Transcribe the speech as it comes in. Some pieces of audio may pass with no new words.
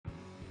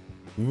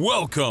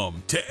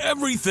Welcome to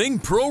Everything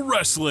Pro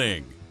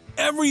Wrestling.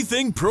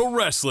 Everything Pro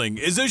Wrestling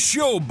is a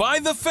show by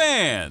the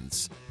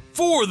fans,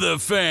 for the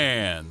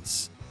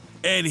fans.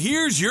 And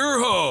here's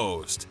your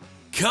host,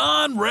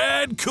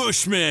 Conrad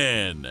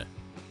Cushman.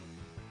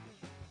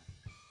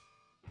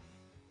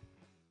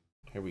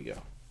 Here we go.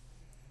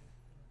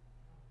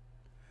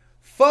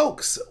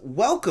 Folks,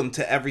 welcome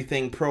to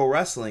Everything Pro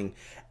Wrestling.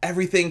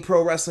 Everything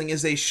Pro Wrestling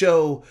is a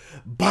show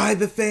by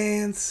the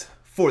fans,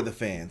 for the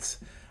fans.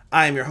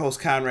 I am your host,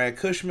 Conrad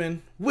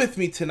Cushman. With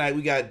me tonight,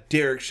 we got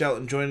Derek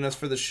Shelton joining us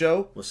for the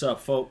show. What's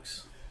up,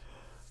 folks?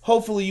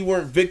 Hopefully you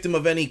weren't victim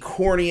of any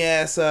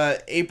corny-ass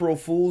April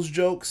Fool's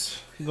jokes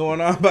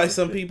going on by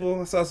some people.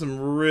 I saw some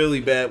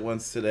really bad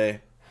ones today.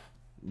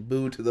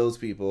 Boo to those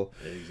people.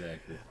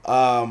 Exactly.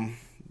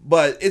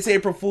 But it's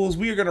April Fool's.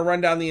 We are going to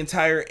run down the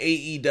entire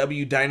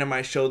AEW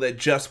Dynamite show that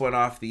just went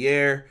off the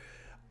air.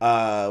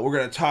 We're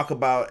going to talk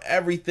about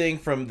everything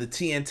from the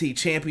TNT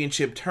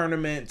Championship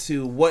Tournament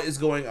to what is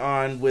going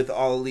on with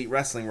All Elite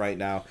Wrestling right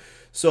now.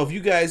 So if you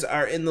guys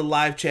are in the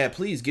live chat,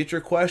 please get your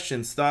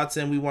questions, thoughts,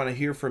 and we want to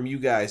hear from you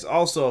guys.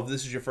 Also, if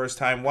this is your first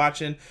time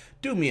watching,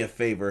 do me a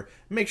favor.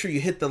 Make sure you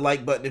hit the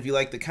like button if you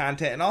like the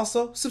content, and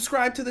also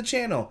subscribe to the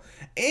channel.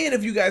 And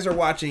if you guys are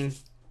watching,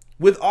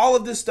 with all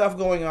of this stuff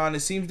going on,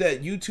 it seems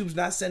that YouTube's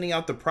not sending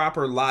out the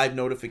proper live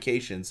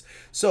notifications.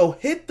 So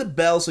hit the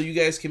bell so you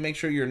guys can make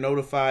sure you're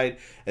notified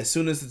as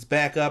soon as it's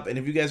back up. And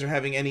if you guys are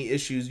having any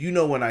issues, you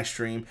know when I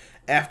stream.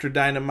 After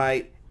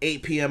Dynamite,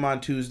 8 p.m.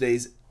 on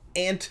Tuesdays.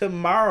 And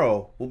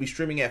tomorrow, we'll be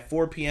streaming at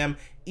 4 p.m.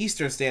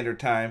 Eastern Standard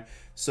Time.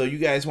 So you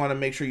guys want to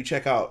make sure you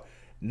check out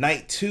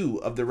Night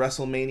 2 of the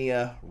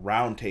WrestleMania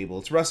Roundtable.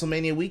 It's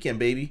WrestleMania weekend,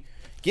 baby.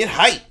 Get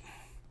hype!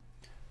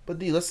 But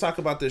D, let's talk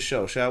about this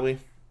show, shall we?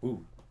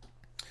 Ooh.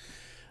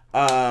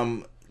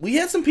 We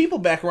had some people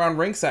back around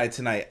ringside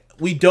tonight.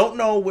 We don't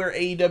know where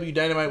AEW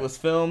Dynamite was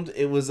filmed.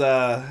 It was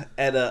at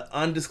an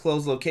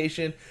undisclosed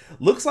location.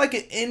 Looks like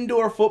an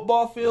indoor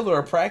football field or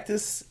a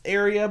practice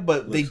area,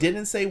 but they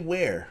didn't say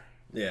where.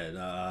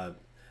 Yeah,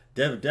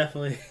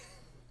 definitely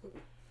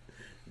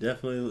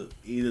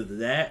either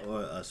that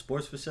or a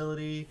sports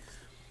facility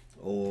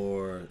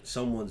or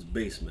someone's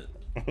basement,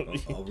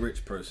 a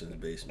rich person's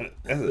basement.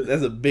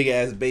 That's a big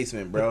ass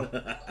basement, bro.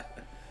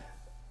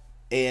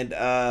 And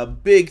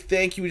big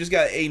thank you. We just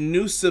got a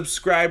new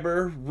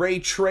subscriber, Ray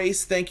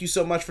Trace. Thank you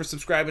so much for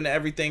subscribing to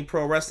Everything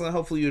Pro Wrestling.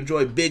 Hopefully you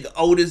enjoy Big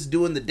Otis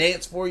doing the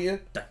dance for you.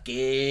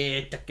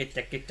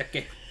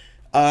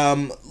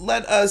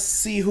 Let us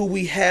see who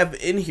we have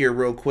in here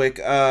real quick.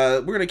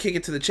 We're going to kick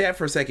it to the chat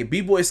for a second.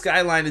 B-Boy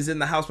Skyline is in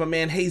the house. My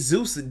man,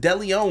 Jesus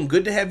DeLeon.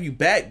 Good to have you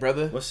back,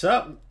 brother. What's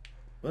up?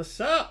 What's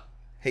up?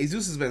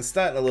 Jesus has been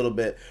stunting a little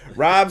bit.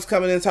 Rob's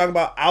coming in talking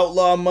about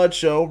Outlaw Mud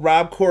Show.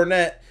 Rob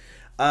Cornett.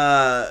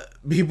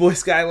 B-Boy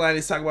Skyline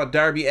is talking about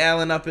Darby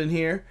Allin up in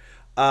here.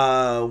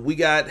 We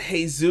got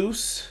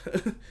Jesus.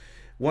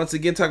 Once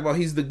again, talking about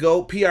he's the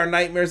GOAT. PR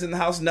Nightmares in the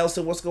house.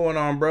 Nelson, what's going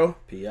on, bro?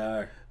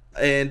 PR.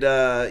 And,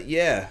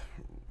 yeah.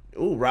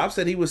 Ooh, Rob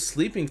said he was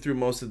sleeping through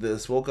most of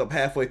this. Woke up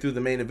halfway through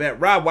the main event.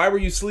 Rob, why were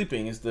you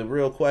sleeping is the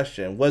real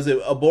question. Was it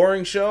a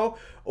boring show,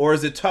 or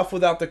is it tough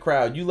without the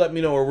crowd? You let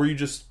me know, or were you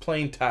just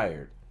plain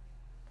tired?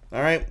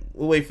 All right?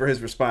 We'll wait for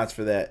his response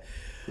for that.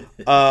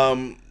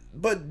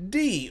 But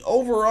D,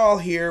 overall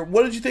here,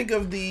 what did you think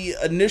of the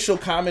initial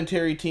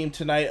commentary team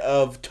tonight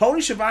of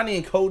Tony Schiavone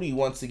and Cody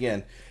once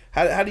again?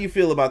 How do you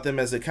feel about them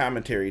as a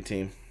commentary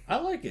team? I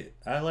like it.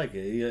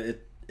 Yeah,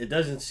 it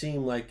doesn't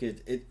seem like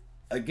it.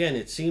 Again,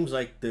 it seems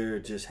like they're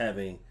just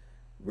having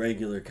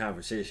regular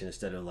conversation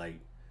instead of like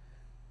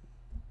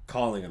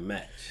calling a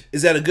match.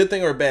 Is that a good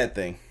thing or a bad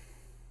thing?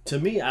 To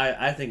me,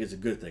 I think it's a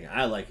good thing.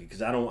 I like it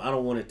because I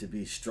don't want it to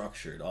be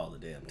structured all the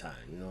damn time.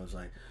 You know, it's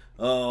like,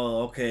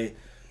 oh, okay,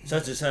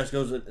 such and such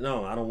goes with.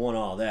 No, I don't want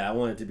all that. I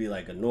want it to be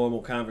like a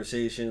normal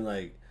conversation.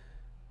 Like,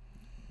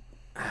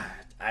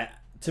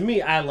 to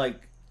me, I like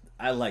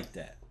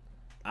that.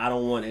 I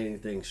don't want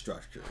anything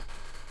structured.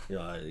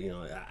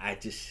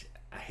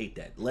 I hate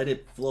that. Let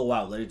it flow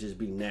out. Let it just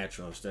be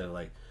natural instead of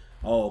like,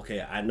 oh,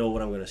 okay, I know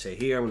what I'm going to say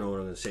here. I know what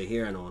I'm going to say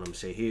here. I know what I'm going to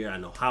say here. I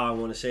know how I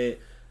want to say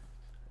it.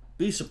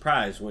 Be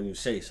surprised when you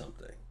say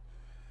something.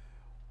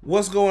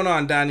 What's going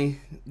on, Donnie?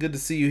 Good to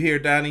see you here,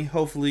 Donnie.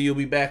 Hopefully you'll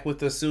be back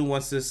with us soon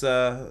once this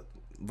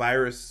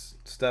virus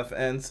stuff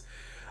ends.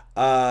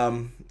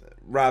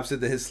 Rob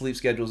said that his sleep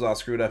schedule is all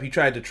screwed up. He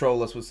tried to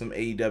troll us with some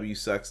AEW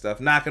suck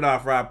stuff. Knock it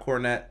off, Rob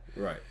Cornett.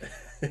 Right.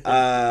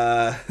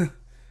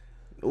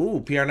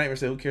 Ooh, PR Nightmare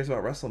said, who cares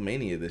about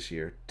WrestleMania this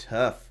year?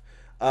 Tough.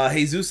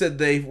 Jesus said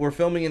they were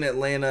filming in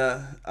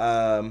Atlanta.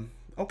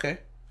 Okay.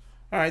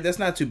 All right, that's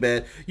not too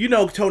bad. You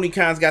know, Tony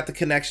Khan's got the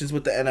connections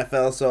with the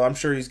NFL, so I'm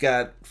sure he's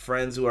got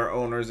friends who are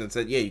owners and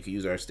said, yeah, you can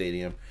use our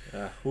stadium.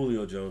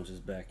 Julio Jones'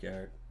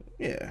 backyard.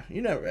 Yeah,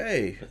 you know,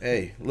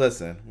 hey,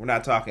 listen, we're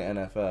not talking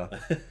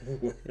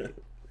NFL.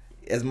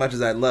 As much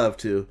as I'd love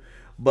to.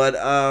 But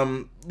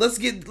let's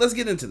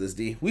get into this,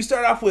 D. We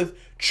start off with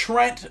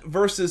Trent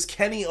versus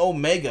Kenny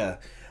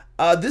Omega.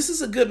 This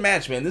is a good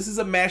match, man. This is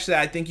a match that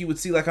I think you would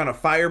see like on a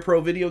Fire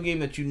Pro video game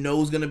that you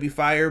know is going to be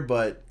fire,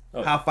 but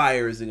How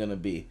fire is it gonna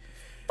be?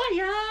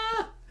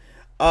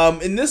 Fire!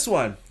 In this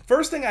one,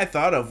 first thing I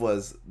thought of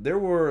was there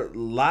were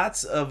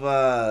lots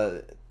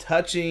of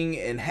touching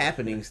and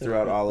happenings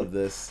throughout all of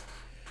this.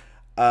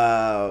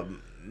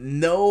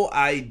 No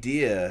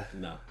idea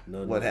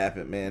what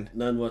happened, man.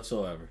 None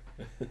whatsoever.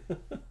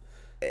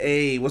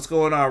 Hey, what's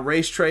going on?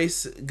 Race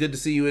Trace, good to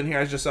see you in here.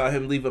 I just saw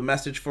him leave a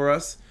message for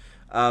us.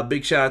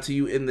 Big shout out to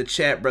you in the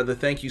chat, brother.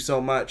 Thank you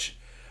so much.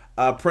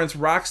 Prince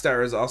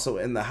Rockstar is also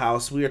in the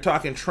house. We are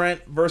talking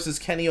Trent versus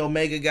Kenny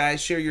Omega,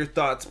 guys. Share your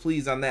thoughts,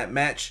 please, on that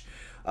match.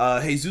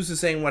 Jesus is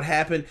saying what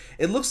happened.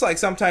 It looks like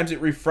sometimes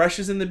it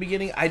refreshes in the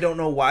beginning. I don't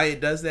know why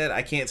it does that.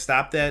 I can't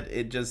stop that.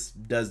 It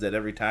just does that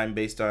every time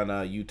based on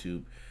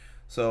YouTube.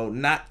 So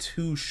not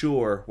too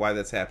sure why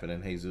that's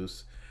happening,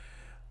 Jesus.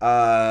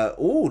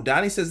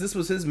 Donnie says this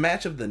was his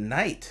match of the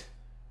night.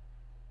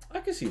 I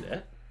can see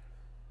that.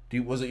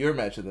 Was it your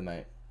match of the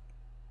night?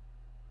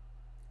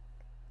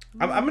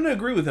 I'm going to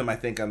agree with him, I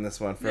think, on this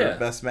one for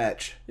best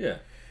match. Yeah.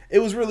 It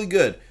was really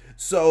good.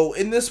 So,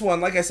 in this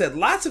one, like I said,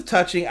 lots of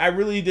touching. I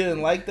really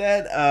didn't like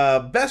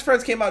that. Best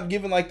Friends came out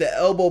giving, like, the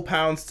elbow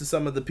pounds to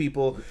some of the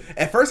people.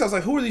 At first, I was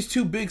like, who are these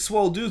two big,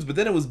 swole dudes? But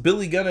then it was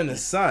Billy Gunn and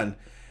his son.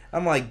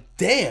 I'm like,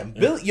 damn.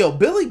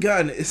 Billy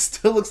Gunn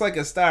still looks like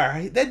a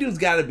star. That dude's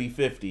got to be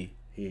 50.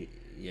 He's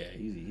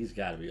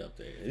got to be up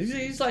there. He's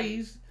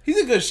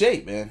in good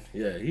shape, man.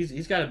 Yeah,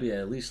 he's got to be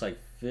at least, like,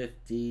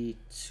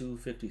 52,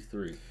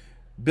 53.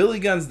 Billy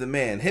Gunn's the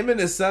man. Him and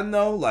his son,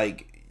 though,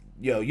 like...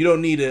 you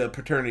don't need a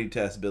paternity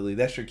test, Billy.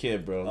 That's your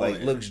kid, bro.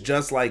 Looks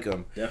just like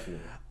him.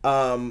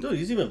 Definitely. Dude,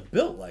 he's even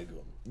built like him.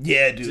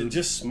 Yeah, dude.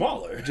 Just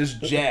smaller.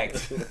 Just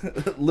jacked.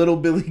 Little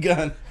Billy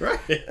Gunn. Right.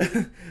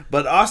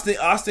 But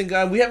Austin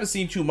Gunn, we haven't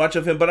seen too much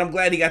of him, but I'm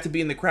glad he got to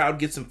be in the crowd,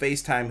 get some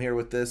FaceTime here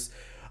with this.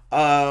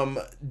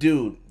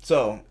 Dude,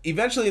 so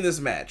eventually in this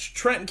match,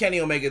 Trent and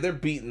Kenny Omega, they're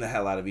beating the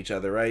hell out of each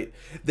other, right?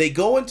 They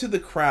go into the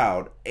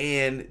crowd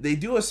and they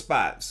do a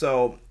spot.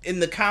 So in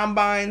the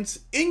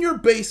combines, in your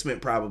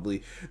basement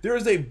probably, there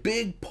is a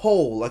big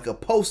pole, like a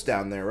post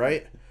down there,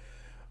 right?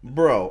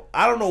 Bro,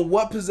 I don't know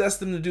what possessed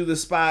them to do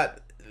this spot.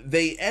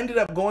 They ended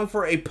up going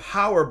for a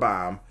power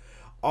bomb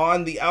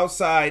on the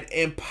outside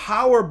and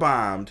power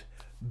bombed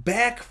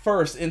back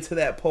first into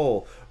that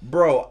pole.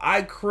 Bro,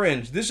 I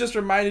cringed. This just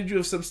reminded you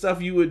of some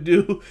stuff you would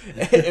do.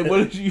 And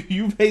what did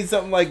you made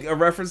something like a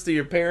reference to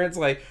your parents,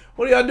 like,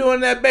 what are y'all doing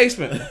in that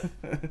basement?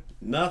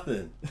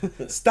 Nothing.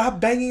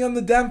 Stop banging on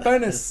the damn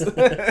furnace.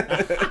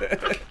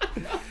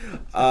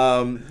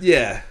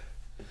 Yeah.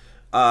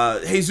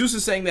 Jesus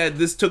is saying that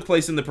this took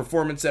place in the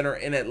Performance Center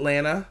in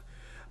Atlanta.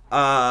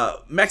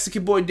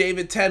 Mexican boy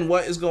David 10,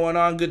 what is going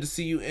on? Good to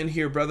see you in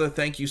here, brother.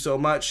 Thank you so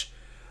much.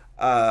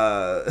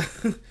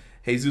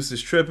 Jesus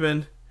is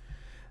tripping.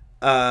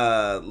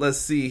 Let's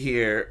see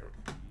here.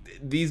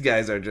 These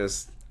guys are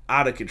just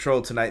out of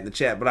control tonight in the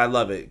chat, but I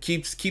love it.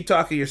 Keep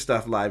talking your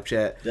stuff, live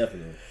chat.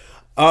 Definitely.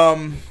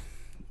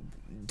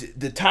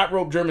 The top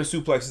rope German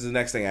suplex is the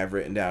next thing I've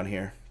written down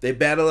here. They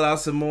battle it out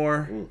some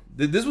more.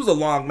 This was a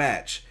long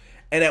match.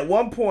 And at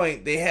one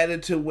point, they had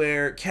it to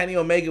where Kenny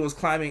Omega was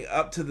climbing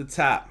up to the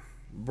top.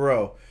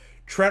 Bro,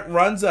 Trent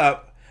runs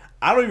up.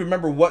 I don't even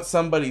remember what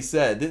somebody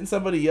said. Didn't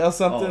somebody yell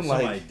something?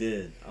 Somebody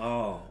did.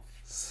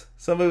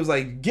 Somebody was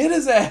like, get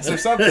his ass or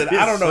something.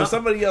 I don't know.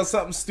 Somebody yelled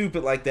something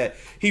stupid like that.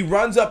 He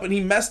runs up and he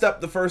messed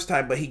up the first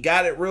time, but he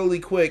got it really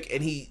quick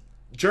and he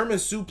German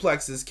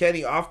suplexes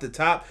Kenny off the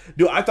top.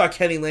 Dude, I thought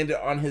Kenny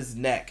landed on his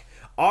neck.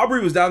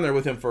 Aubrey was down there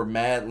with him for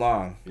mad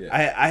long. Yeah.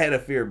 I had a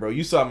fear, bro.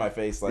 You saw my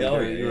face. Like,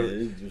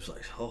 It was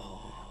like,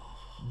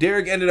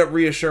 Derek ended up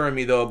reassuring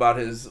me though about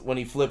his when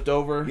he flipped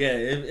over. Yeah,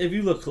 if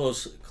you look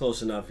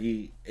close enough,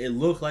 it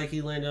looked like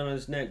he landed on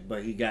his neck,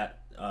 but he got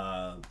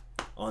on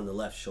the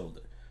left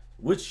shoulder,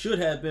 which should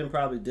have been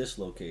probably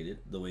dislocated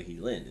the way he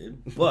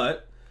landed.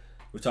 But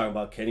we're talking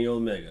about Kenny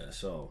Omega,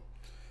 so.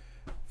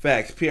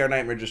 Facts. PR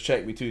Nightmare just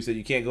checked me too. He said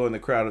you can't go in the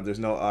crowd if there's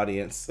no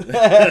audience.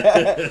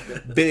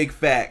 Big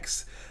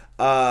facts.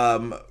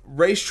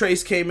 Race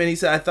Trace came in. He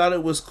said, I thought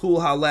it was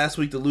cool how last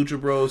week the Lucha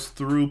Bros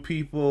threw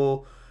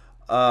people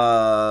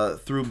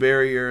through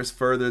barriers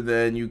further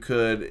than you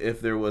could if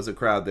there was a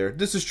crowd there.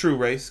 This is true,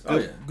 Race.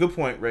 Good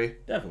point, Ray.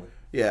 Definitely.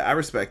 Yeah, I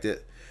respect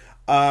it.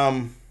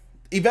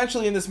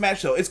 Eventually in this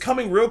match, though, it's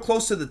coming real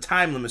close to the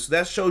time limit, so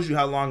that shows you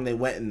how long they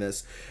went in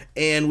this.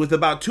 And with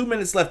about 2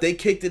 minutes left, they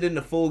kicked it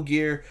into full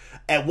gear.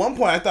 At one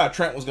point, I thought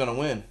Trent was going to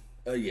win.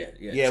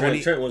 Yeah.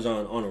 Trent was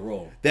on a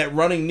roll. That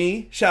running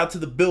knee, shout out to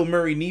the Bill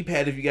Murray knee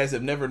pad. If you guys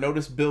have never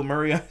noticed Bill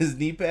Murray on his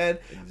knee pad,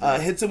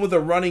 hits him with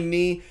a running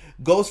knee,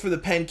 goes for the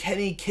pin.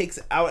 Kenny kicks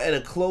out at a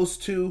close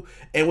two,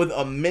 and with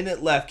a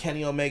minute left,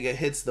 Kenny Omega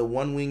hits the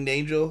one-winged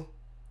angel.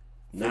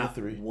 Not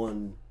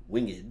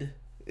one-winged.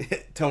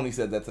 Tony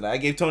said that tonight. I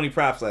gave Tony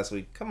props last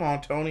week. Come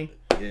on, Tony.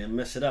 Yeah,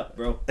 mess it up,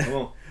 bro. Come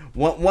on.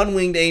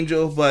 One-winged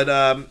angel, but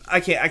I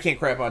can't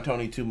crap on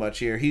Tony too much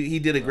here. He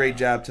did a great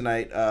job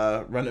tonight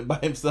running by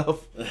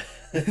himself.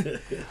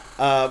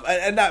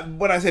 And not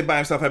when I say by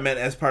himself, I meant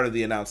as part of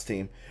the announce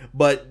team.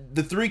 But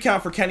the 3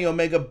 count for Kenny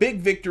Omega, big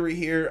victory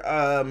here.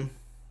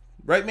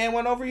 Right man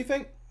went over, you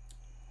think?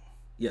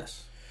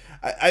 Yes.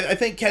 I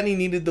think Kenny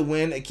needed the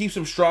win. It keeps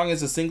him strong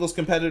as a singles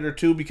competitor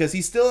too, because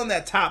he's still in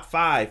that top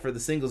 5 for the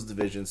singles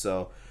division.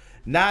 So,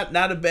 not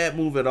a bad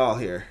move at all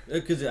here.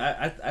 Because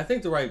I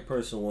think the right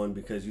person won,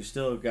 because you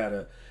still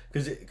gotta,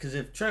 because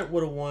if Trent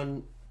would have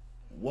won,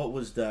 what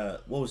was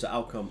the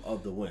outcome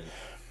of the win?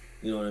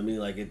 You know what I mean?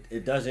 Like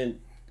it doesn't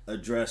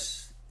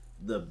address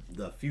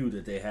the feud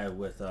that they had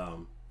with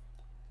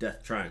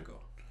Death Triangle.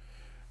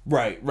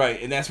 Right,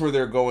 and that's where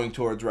they're going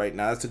towards right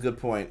now. That's a good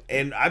point.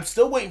 And I'm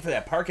still waiting for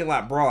that parking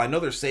lot brawl. I know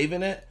they're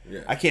saving it.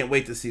 Yeah. I can't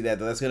wait to see that,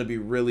 though. That's going to be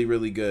really,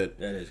 really good.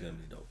 That is going to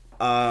be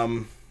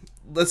dope.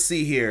 Let's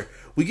see here.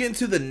 We get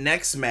into the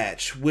next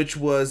match, which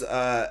was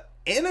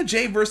Anna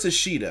Jay versus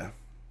Shida.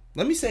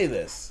 Let me say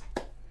this.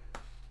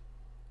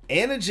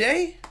 Anna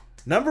Jay,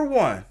 number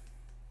 1.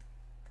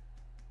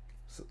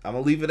 So I'm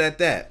going to leave it at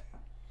that.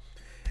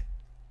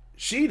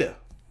 Shida.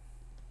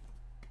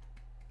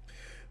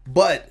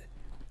 But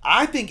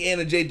I think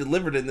Anna Jay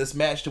delivered in this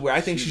match to where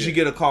I think she should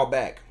get a call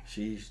back.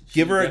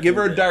 Give her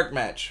a dark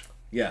match.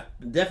 Yeah,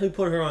 definitely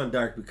put her on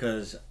dark,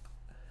 because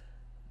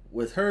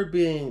with her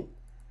being,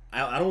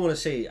 I don't want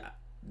to say,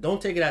 don't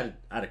take it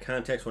out of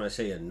context when I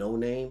say a no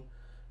name,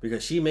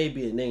 because she may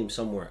be a name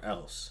somewhere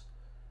else,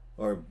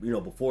 or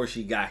before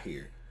she got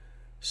here.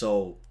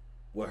 So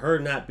with her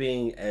not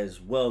being as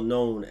well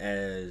known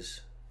as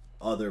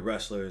other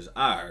wrestlers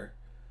are,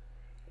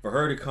 for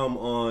her to come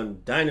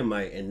on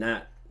Dynamite and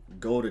not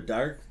go to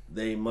dark,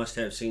 they must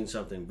have seen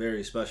something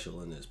very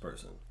special in this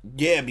person.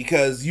 Yeah,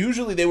 because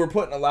usually they were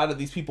putting a lot of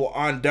these people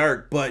on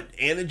dark, but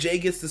Anna Jay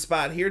gets the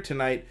spot here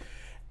tonight,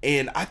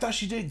 and I thought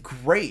she did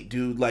great,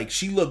 dude. Like,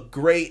 she looked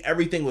great.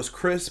 Everything was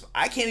crisp.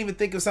 I can't even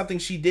think of something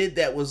she did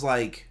that was,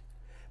 like,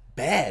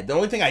 bad. The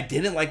only thing I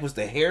didn't like was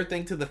the hair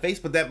thing to the face,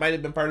 but that might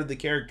have been part of the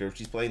character if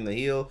she's playing the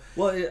heel.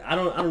 Well, I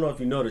don't know if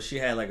you noticed, she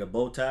had, like, a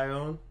bow tie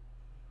on,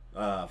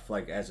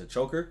 like, as a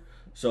choker.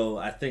 So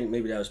I think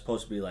maybe that was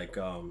supposed to be, like,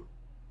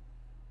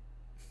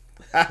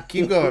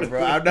 keep going,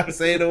 bro. I'm not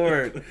saying the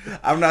word.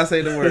 I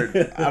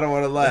don't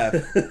want to laugh.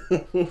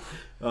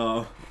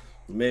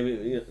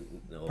 Maybe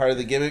part of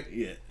the gimmick.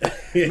 Yeah,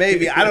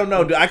 maybe. I don't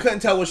know. Dude, I couldn't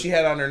tell what she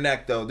had on her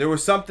neck though. There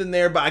was something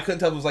there, but I couldn't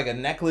tell if it was like a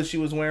necklace she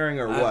was wearing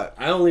or what.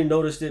 I only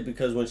noticed it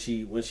because when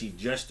she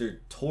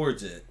gestured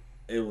towards it,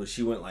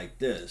 she went like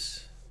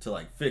this to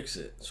like fix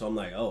it. So I'm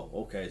like, oh,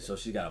 okay. So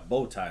she got a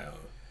bow tie on.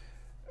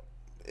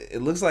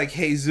 It looks like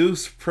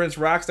Jesus, Prince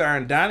Rockstar,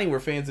 and Donnie were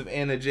fans of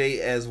Anna Jay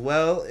as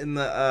well in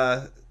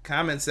the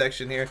comment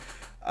section here.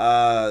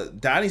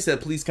 Donnie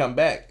said, please come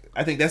back.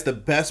 I think that's the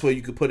best way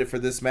you could put it for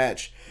this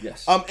match.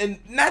 Yes. And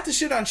not to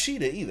shit on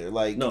Shida either.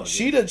 Like, no,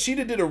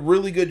 Shida did a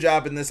really good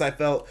job in this, I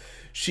felt.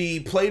 She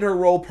played her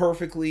role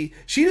perfectly.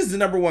 Shida's the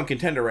number 1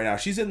 contender right now.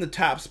 She's in the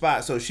top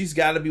spot, so she's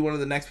got to be one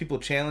of the next people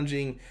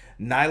challenging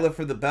Nyla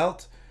for the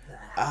belt.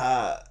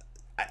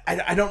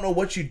 I don't know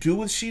what you do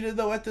with Shida,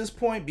 though, at this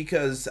point,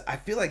 because I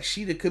feel like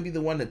Shida could be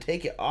the one to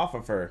take it off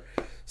of her.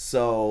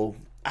 So,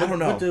 I don't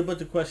know. But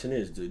the question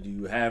is, do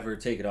you have her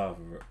take it off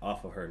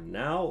of her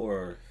now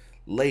or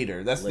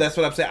later? That's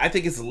what I'm saying. I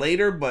think it's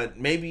later, but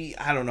maybe,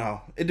 I don't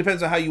know. It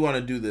depends on how you want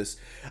to do this.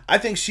 I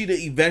think Shida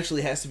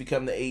eventually has to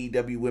become the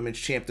AEW Women's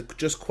Champ. The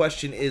just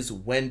question is,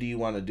 when do you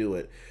want to do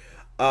it?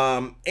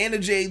 Anna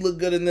Jay looked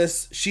good in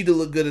this. Shida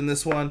looked good in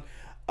this one.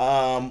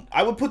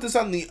 I would put this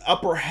on the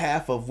upper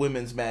half of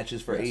women's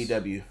matches for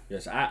AEW.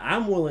 Yes,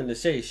 I'm willing to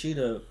say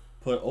Shida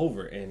put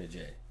over Anna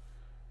Jay.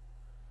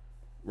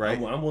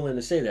 Right. I'm willing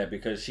to say that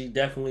because she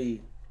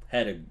definitely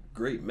had a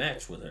great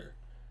match with her.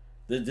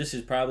 This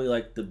is probably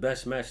like the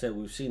best match that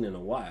we've seen in a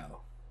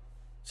while.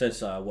 Since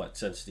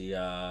Since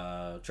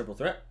the Triple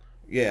Threat?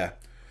 Yeah.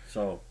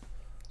 So,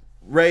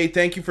 Ray,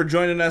 thank you for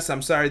joining us.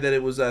 I'm sorry that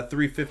it was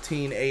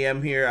 3:15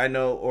 a.m. here. I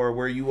know, or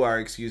where you are,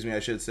 excuse me, I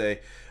should say.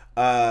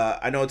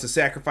 I know it's a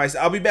sacrifice.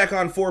 I'll be back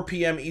on 4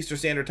 p.m. Eastern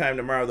Standard Time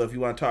tomorrow, though, if you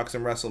want to talk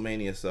some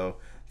WrestleMania. So,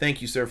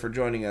 thank you, sir, for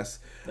joining us.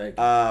 Thank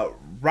you.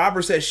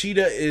 Robert says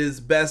Shida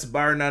is best,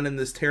 bar none, in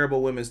this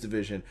terrible women's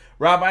division.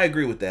 Rob, I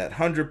agree with that,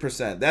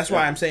 100%. That's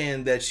why I'm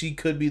saying that she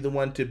could be the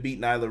one to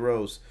beat Nyla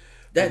Rose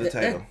for the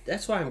title.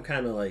 That's why I'm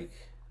kind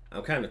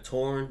of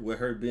torn with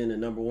her being the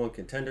number 1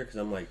 contender, because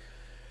I'm like,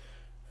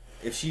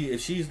 if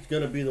she's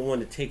gonna be the one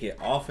to take it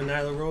off of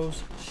Nyla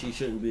Rose, she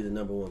shouldn't be the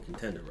number 1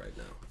 contender right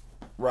now.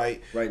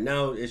 Right. Right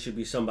now, it should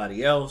be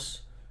somebody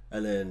else,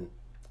 and then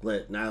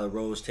let Nyla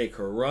Rose take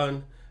her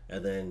run,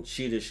 and then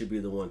Shida should be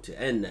the one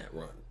to end that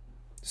run.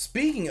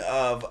 Speaking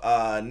of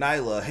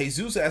Nyla,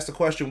 Jesus asked the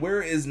question,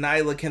 where is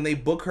Nyla? Can they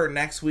book her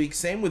next week?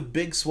 Same with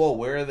Big Swole.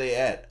 Where are they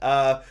at?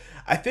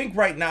 I think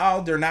right now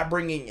they're not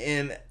bringing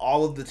in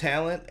all of the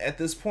talent at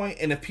this point,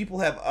 and if people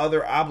have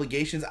other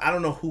obligations, I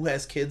don't know who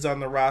has kids on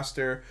the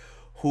roster,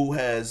 who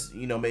has,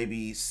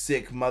 maybe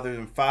sick mothers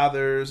and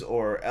fathers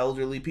or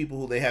elderly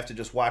people who they have to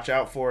just watch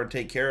out for and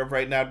take care of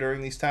right now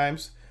during these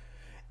times.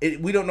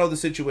 We don't know the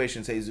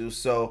situation, Jesus,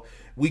 so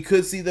we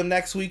could see them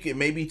next week. It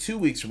may be 2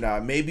 weeks from now.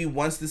 Maybe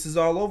once this is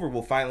all over,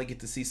 we'll finally get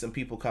to see some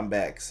people come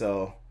back.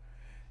 So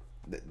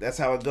that's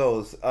how it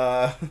goes.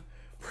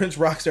 Prince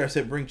Rockstar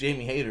said, bring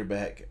Jamie Hayter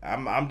back.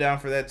 I'm down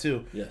for that,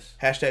 too. Yes.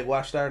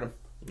 #WatchStardom.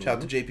 Shout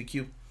out to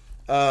JPQ.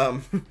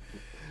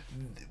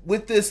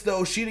 With this,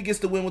 though, Sheeta gets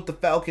the win with the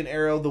Falcon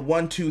Arrow, the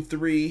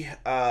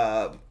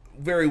 1-2-3.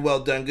 Very well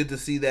done. Good to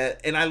see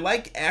that. And I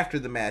like after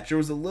the match, there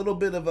was a little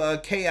bit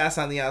of chaos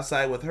on the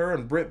outside with her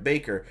and Britt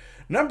Baker.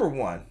 Number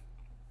one,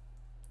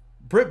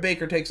 Britt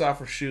Baker takes off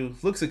her shoe.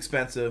 Looks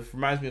expensive.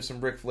 Reminds me of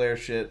some Ric Flair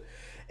shit.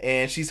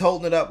 And she's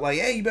holding it up like,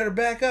 hey, you better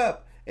back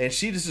up. And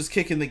Sheeta's just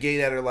kicking the gate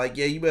at her like,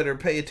 yeah, you better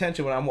pay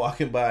attention when I'm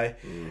walking by.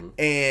 Mm-hmm.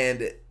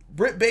 And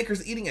Britt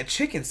Baker's eating a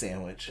chicken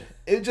sandwich.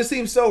 It just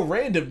seems so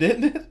random,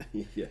 didn't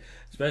it? Yeah.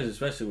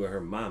 Especially with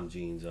her mom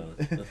jeans on.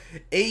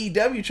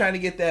 AEW trying to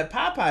get that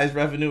Popeyes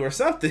revenue or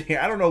something here.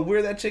 I don't know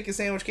where that chicken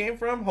sandwich came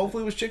from.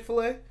 Hopefully it was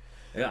Chick-fil-A.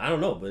 Yeah, I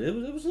don't know, but it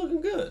was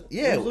looking good.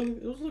 Yeah. It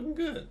was looking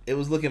good. It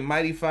was looking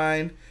mighty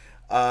fine.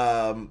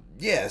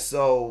 Yeah,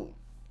 so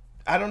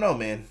I don't know,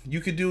 man.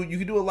 You could do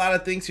a lot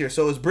of things here.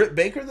 So is Britt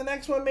Baker the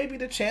next one maybe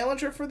to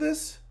challenge her for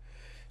this?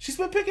 She's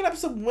been picking up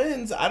some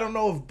wins. I don't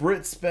know if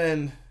Britt's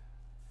been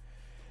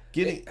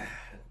getting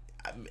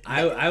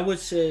I would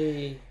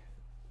say,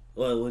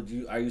 well,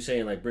 are you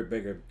saying like Britt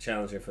Baker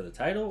challenge her for the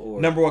title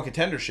or number one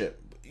contendership?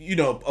 You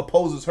know,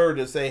 opposes her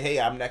to say, "Hey,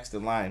 I'm next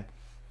in line."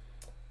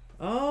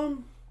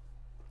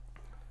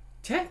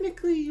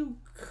 Technically, you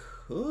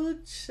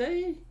could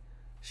say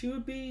she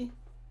would be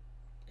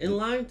in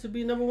line to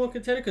be number one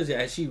contender because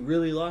has she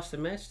really lost a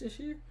match this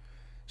year?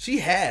 She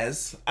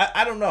has.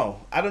 I don't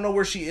know. I don't know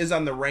where she is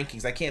on the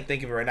rankings. I can't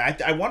think of it right now.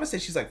 I want to say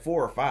she's like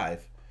 4 or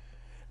 5.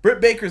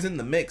 Britt Baker's in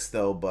the mix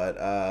though,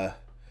 but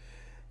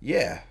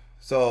yeah.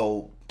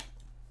 So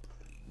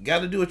got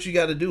to do what you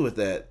got to do with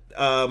that.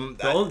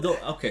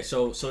 Okay,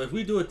 so if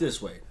we do it this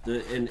way,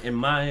 in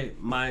my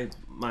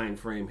mind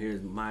frame here,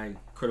 my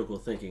critical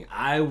thinking,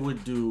 I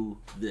would do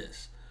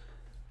this.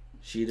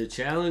 Sheeta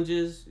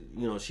challenges,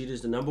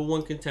 Sheeta's the number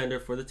one contender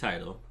for the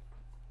title.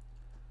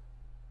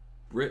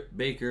 Britt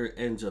Baker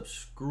ends up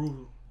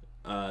screwing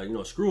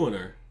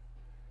her,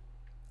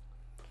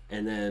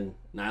 and then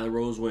Nyla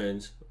Rose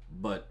wins,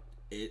 but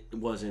it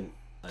wasn't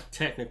a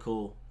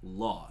technical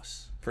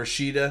loss for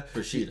Sheeta.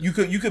 You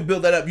could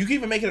build that up. You could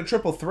even make it a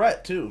triple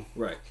threat too,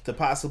 right? To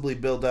possibly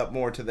build up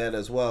more to that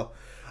as well.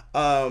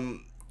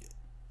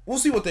 We'll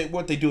see what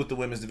they do with the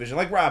women's division.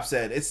 Like Rob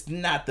said, it's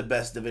not the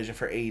best division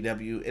for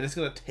AEW, and it's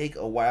going to take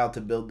a while to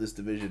build this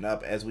division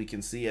up, as we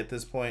can see at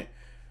this point.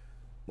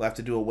 We'll have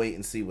to do a wait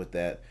and see with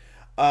that.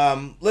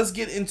 Let's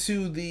get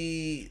into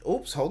the...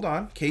 Oops, hold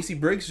on. Casey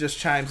Briggs just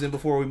chimes in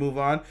before we move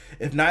on.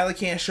 If Nyla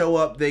can't show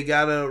up, they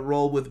got to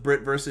roll with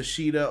Britt versus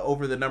Sheeta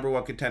over the number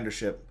one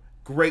contendership.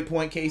 Great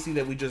point, Casey,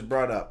 that we just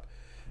brought up.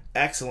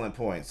 Excellent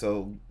point.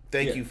 So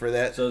thank you for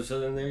that. So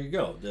then there you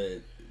go.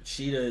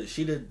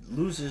 Sheeta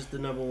loses the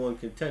number one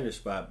contender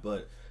spot,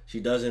 but she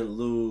doesn't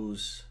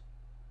lose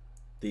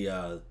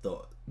the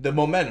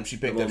momentum she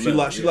picked up. She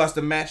lost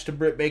the match to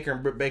Britt Baker,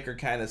 and Britt Baker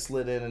kind of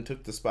slid in and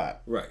took the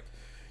spot. Right.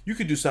 You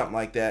could do something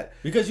like that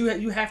because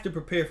you have to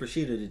prepare for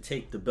Sheeta to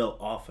take the belt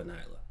off of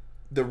Nyla.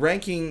 The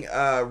ranking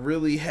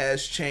really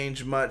has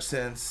changed much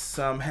since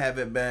some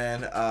haven't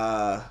been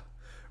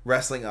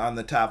wrestling on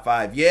the top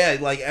 5. Yeah,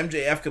 like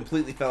MJF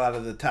completely fell out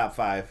of the top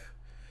 5.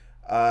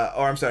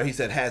 Or I'm sorry, he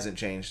said hasn't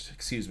changed.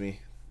 Excuse me.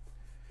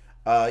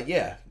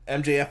 Yeah,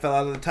 MJF fell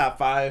out of the top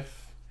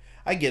 5.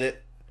 I get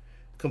it.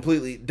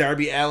 Completely.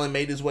 Darby Allin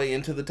made his way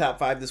into the top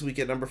 5 this week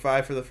at number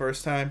 5 for the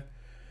first time.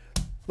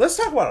 Let's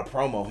talk about a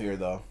promo here,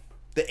 though.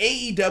 The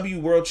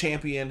AEW World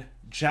Champion,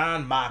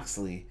 Jon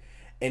Moxley,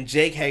 and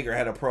Jake Hager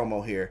had a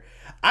promo here.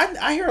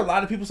 I hear a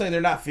lot of people saying they're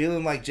not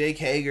feeling like Jake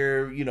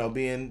Hager,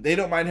 they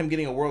don't mind him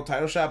getting a world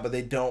title shot, but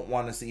they don't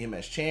want to see him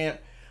as champ.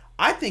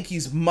 I think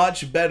he's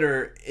much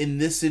better in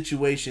this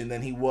situation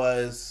than he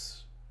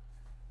was,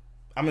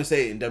 I'm going to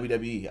say it, in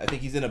WWE. I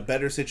think he's in a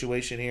better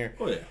situation here.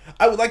 Oh, yeah.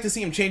 I would like to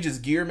see him change his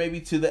gear maybe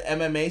to the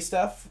MMA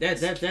stuff.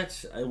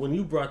 That's when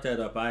you brought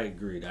that up, I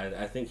agreed.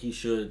 I think he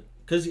should,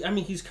 because,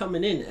 he's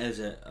coming in as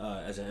an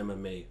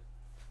MMA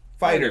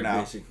fighter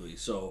now. Basically.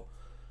 So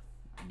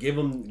give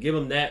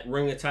him that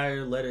ring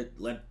attire,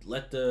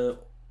 let the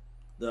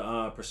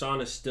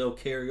persona still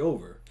carry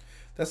over.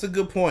 That's a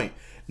good point.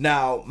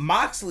 Now,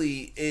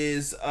 Moxley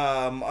is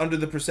under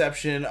the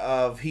perception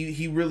of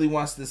he really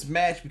wants this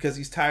match because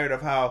he's tired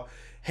of how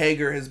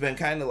Hager has been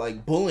kind of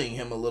like bullying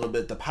him a little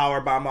bit. The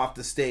powerbomb off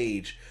the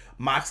stage.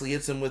 Moxley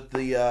hits him with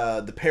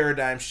the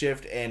paradigm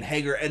shift, and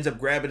Hager ends up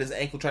grabbing his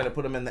ankle, trying to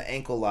put him in the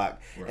ankle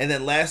lock. Right. And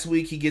then last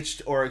night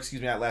on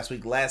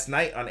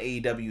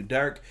AEW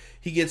Dark,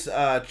 he gets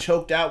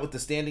choked out with the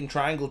standing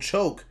triangle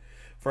choke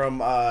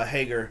from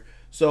Hager.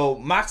 So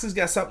Moxley's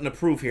got something to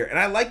prove here, and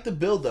I like the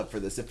build-up for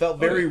this. It felt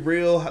very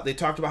real. They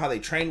talked about how they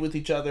trained with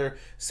each other,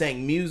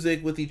 sang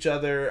music with each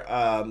other.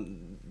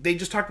 They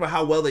just talked about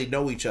how well they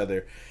know each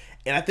other,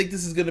 and I think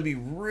this is going to be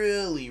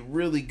really,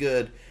 really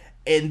good.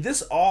 And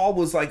this all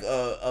was like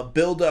a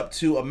build-up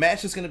to a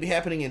match that's going to be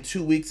happening in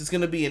 2 weeks. It's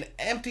going to be an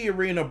empty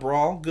arena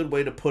brawl, good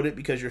way to put it,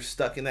 because you're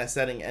stuck in that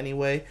setting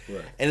anyway.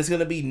 Right. And it's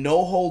going to be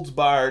no holds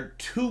barred,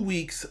 2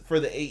 weeks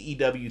for the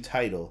AEW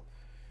title.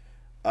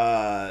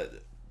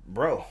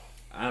 Bro.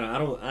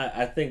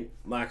 I think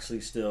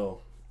Moxley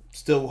still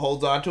still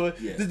holds on to it.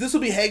 Yeah. This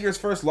will be Hager's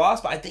first loss,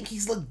 but I think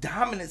he's looked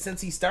dominant since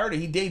he started.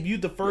 He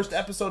debuted the first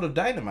episode of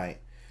Dynamite.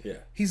 Yeah.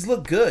 He's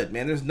looked good,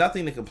 man. There's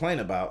nothing to complain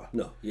about.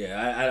 No,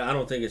 yeah, I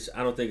don't think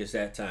it's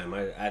that time.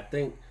 I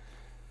think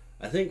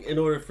in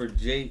order for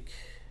Jake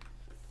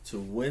to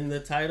win the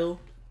title,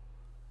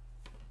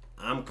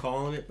 I'm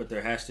calling it, but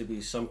there has to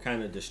be some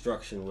kind of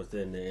destruction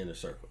within the Inner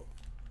Circle.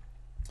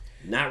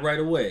 Not right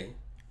away,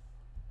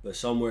 but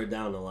somewhere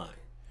down the line.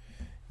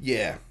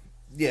 Yeah.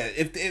 Yeah,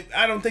 if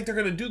I don't think they're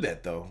gonna do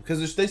that though,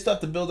 because they still have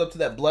to build up to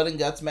that blood and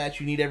guts match.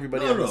 You need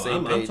everybody on the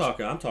same page.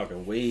 I'm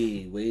talking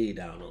way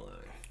down the line.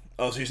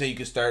 Oh, so you're saying you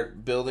could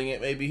start building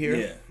it maybe here?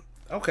 Yeah.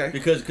 Okay.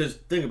 Because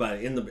think about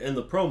it. In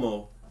the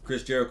promo,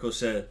 Chris Jericho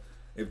said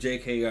if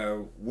Jake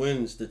Hager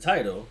wins the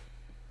title,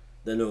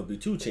 then there will be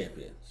 2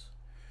 champions.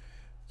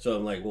 So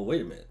I'm like, well, wait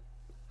a minute.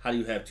 How do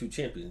you have 2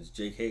 champions?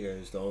 Jake Hager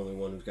is the only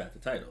one who's got the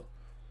title.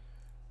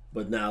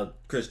 But now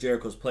Chris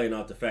Jericho's playing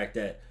off the fact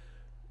that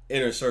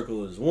Inner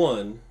Circle is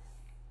 1,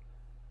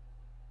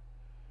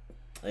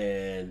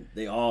 and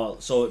they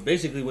all. So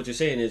basically, what you're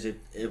saying is,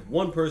 if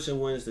one person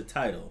wins the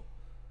title,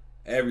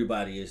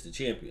 everybody is the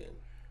champion.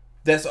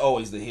 That's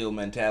always the heel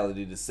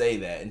mentality to say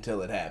that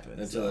until it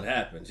happens. It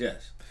happens,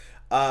 yes.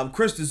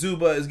 Chris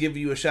DeZuba is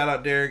giving you a shout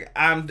out, Derek.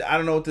 I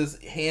don't know what this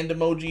hand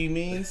emoji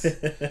means,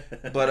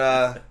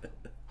 but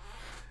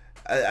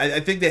I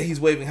think that he's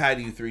waving hi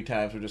to you 3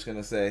 times. We're just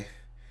gonna say.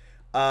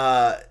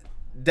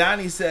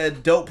 Donnie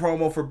said, dope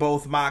promo for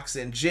both Mox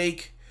and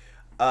Jake.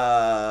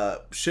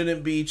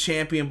 Shouldn't be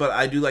champion, but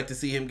I do like to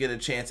see him get a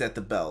chance at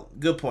the belt.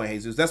 Good point,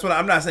 Jesus. That's what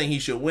I'm not saying he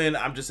should win.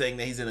 I'm just saying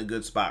that he's in a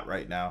good spot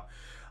right now.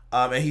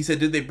 And he said,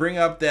 did they bring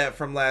up that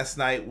from last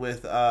night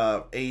with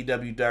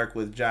AEW Dark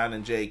with John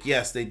and Jake?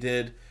 Yes, they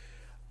did.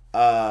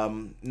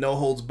 No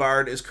Holds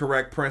Barred is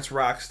correct. Prince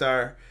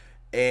Rockstar.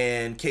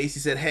 And Casey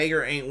said,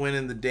 Hager ain't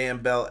winning the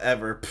damn belt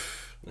ever.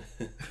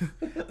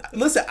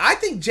 Listen, I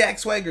think Jack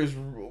Swagger's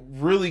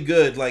really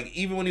good. Like,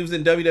 even when he was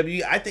in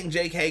WWE, I think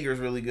Jake Hager's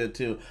really good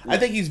too. Yeah. I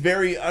think he's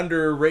very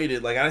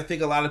underrated. Like, I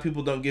think a lot of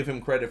people don't give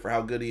him credit for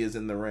how good he is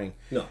in the ring.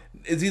 No.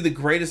 Is he the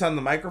greatest on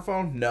the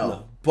microphone?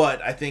 No.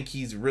 But I think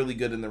he's really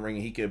good in the ring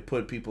and he can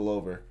put people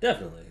over.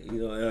 Definitely.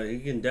 He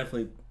can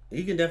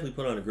definitely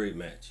put on a great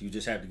match. You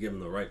just have to give him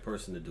the right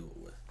person to do it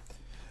with.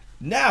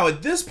 Now,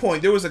 at this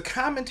point, there was a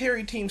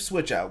commentary team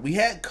switch out. We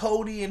had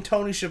Cody and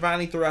Tony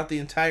Schiavone throughout the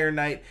entire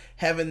night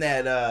having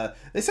that,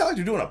 they sound like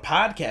they're doing a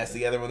podcast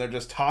together when they're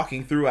just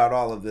talking throughout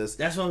all of this.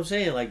 That's what I'm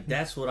saying. Like,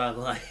 that's what I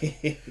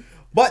like.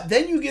 But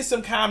then you get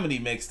some comedy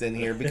mixed in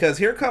here because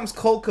here comes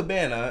Colt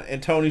Cabana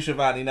and Tony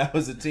Schiavone now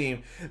as a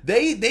team.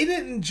 They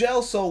didn't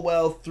gel so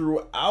well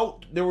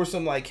throughout. There were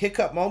some, like,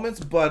 hiccup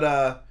moments,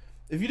 but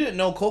if you didn't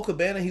know Colt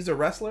Cabana, he's a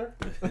wrestler.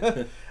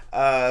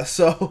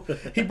 So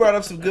he brought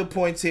up some good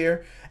points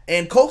here.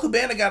 And Colt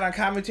Cabana got on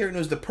commentary, and it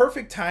was the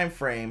perfect time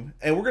frame.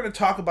 And we're going to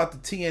talk about the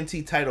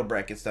TNT title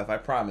bracket stuff, I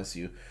promise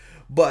you.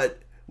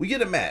 But we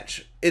get a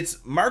match. It's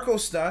Marco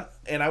Stunt,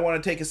 and I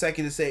want to take a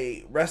second to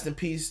say rest in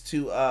peace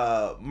to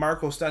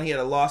Marco Stunt. He had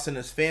a loss in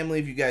his family.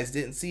 If you guys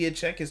didn't see it,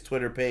 check his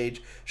Twitter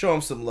page. Show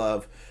him some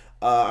love.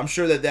 I'm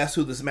sure that's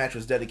who this match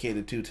was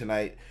dedicated to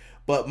tonight.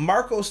 But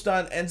Marco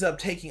Stunt ends up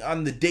taking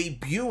on the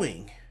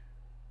debuting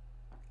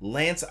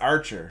Lance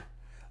Archer.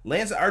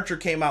 Lance Archer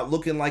came out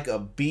looking like a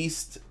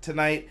beast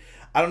tonight.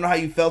 I don't know how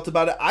you felt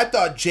about it. I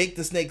thought Jake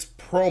the Snake's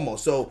promo.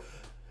 So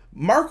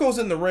Marco's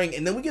in the ring,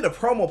 and then we get a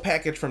promo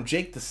package from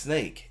Jake the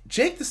Snake.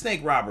 Jake the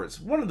Snake Roberts,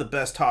 one of the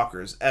best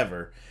talkers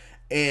ever.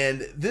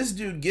 And this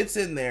dude gets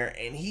in there,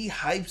 and he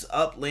hypes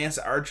up Lance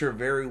Archer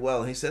very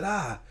well. And he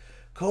said,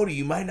 Cody,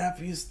 you might not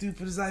be as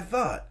stupid as I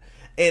thought.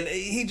 And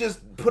he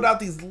just put out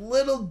these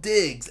little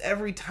digs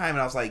every time.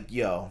 And I was like,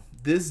 yo,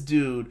 this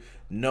dude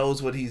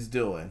knows what he's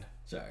doing.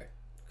 Sorry.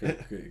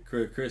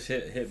 Chris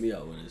hit me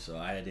up with it, so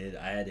I had to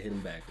hit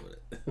him back with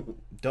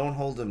it. Don't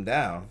hold him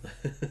down.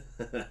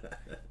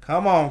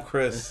 Come on,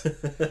 Chris.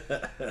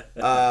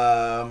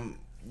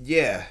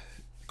 Yeah.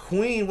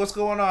 Queen, what's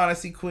going on? I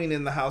see Queen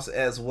in the house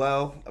as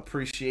well.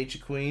 Appreciate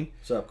you, Queen.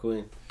 What's up,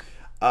 Queen?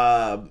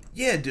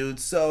 Yeah, dude.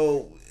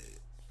 So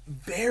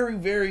very,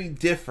 very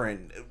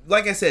different.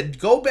 Like I said,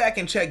 go back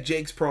and check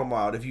Jake's promo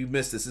out if you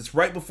missed this. It's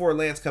right before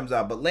Lance comes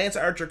out, but Lance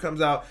Archer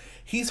comes out.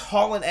 He's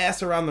hauling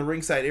ass around the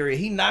ringside area.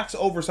 He knocks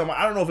over someone.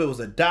 I don't know if it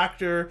was a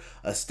doctor,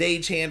 a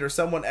stagehand, or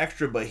someone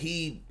extra, but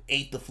he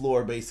ate the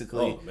floor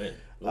basically. Oh man.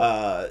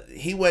 Oh.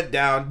 He went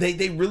down.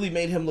 They really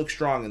made him look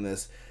strong in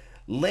this.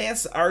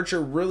 Lance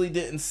Archer really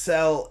didn't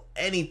sell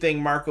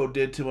anything Marco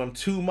did to him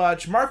too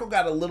much. Marco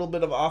got a little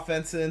bit of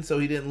offense in, so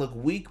he didn't look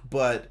weak,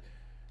 but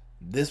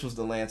this was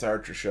the Lance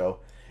Archer show.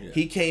 Yeah.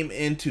 He came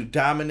in to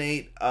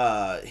dominate.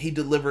 He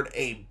delivered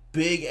a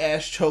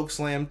big-ass choke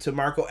slam to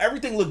Marco.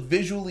 Everything looked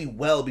visually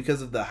well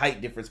because of the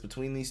height difference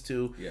between these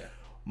two. Yeah.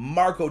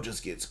 Marco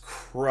just gets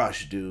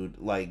crushed, dude.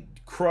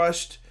 Like,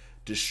 crushed,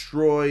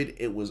 destroyed.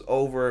 It was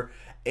over.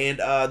 And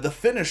the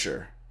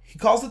finisher, he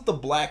calls it the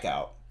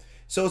blackout.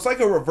 So it's like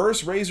a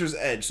reverse Razor's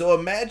Edge. So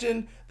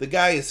imagine the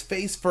guy is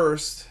face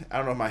first. I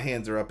don't know if my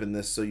hands are up in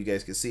this so you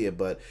guys can see it,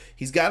 but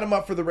he's got him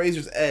up for the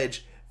Razor's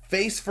Edge.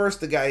 face first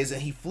the guys,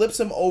 and he flips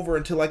him over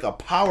into like a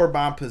power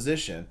bomb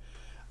position.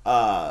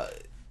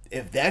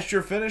 If that's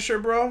your finisher,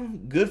 bro,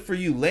 good for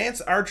you. Lance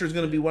Archer is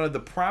going to be one of the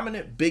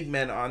prominent big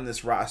men on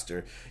this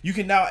roster. You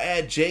can now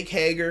add Jake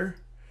Hager,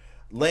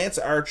 Lance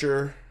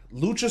Archer,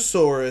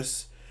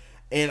 Luchasaurus,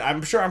 and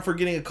I'm sure I'm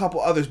forgetting a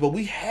couple others, but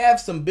we have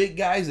some big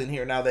guys in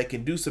here now that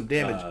can do some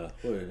damage.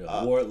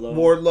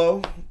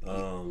 Wardlow.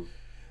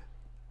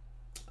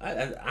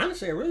 I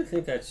honestly, I really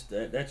think that's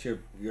your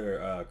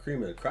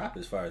cream of the crop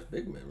as far as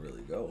big men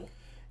really go.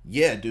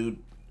 Yeah, dude.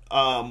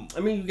 I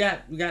mean,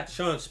 you got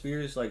Shawn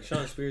Spears. Like,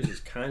 Shawn Spears is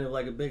kind of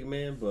like a big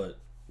man, but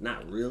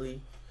not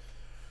really.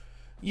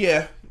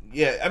 Yeah.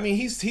 I mean,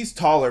 he's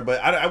taller,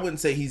 but I wouldn't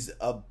say he's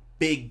a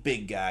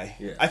big guy.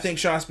 Yes. I think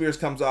Shawn Spears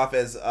comes off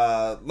as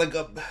like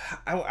a,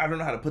 I don't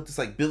know how to put this,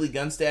 like Billy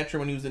Gunn stature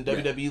when he was in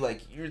WWE.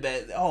 Like, you're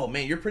that, oh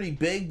man, you're pretty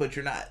big, but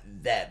you're not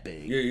that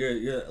big.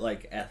 You're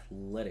like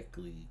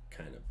athletically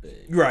kind of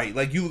big. Right.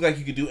 Like, you look like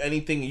you could do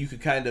anything, and you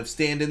could kind of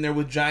stand in there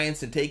with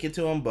giants and take it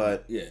to them,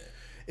 but yeah,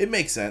 it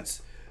makes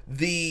sense.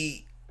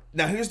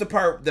 Now here's the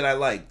part that I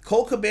like.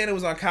 Colt Cabana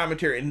was on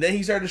commentary, and then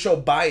he started to show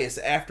bias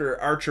after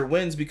Archer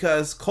wins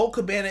because Colt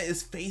Cabana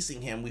is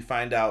facing him. We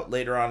find out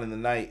later on in the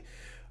night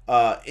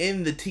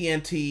in the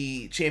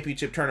TNT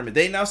Championship tournament.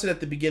 They announced it at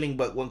the beginning,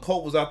 but when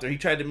Colt was out there, he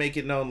tried to make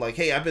it known, like,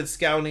 hey, I've been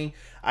scouting.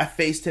 I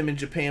faced him in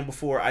Japan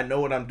before. I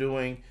know what I'm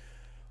doing.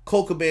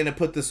 Colt Cabana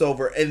put this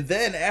over, and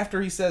then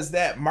after he says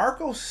that,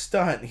 Marco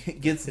Stunt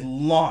gets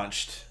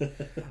launched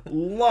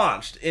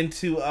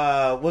into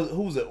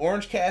who was it?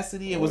 Orange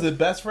Cassidy, and was it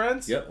Best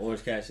Friends? Yep,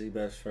 Orange Cassidy,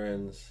 Best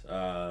Friends.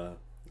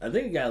 I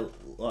think he got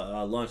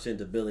launched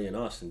into Billy and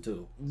Austin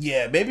too.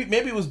 Yeah, maybe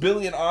it was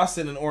Billy and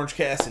Austin and Orange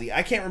Cassidy.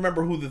 I can't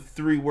remember who the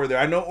three were there.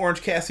 I know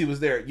Orange Cassidy was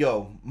there.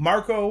 Yo,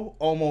 Marco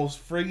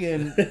almost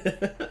friggin'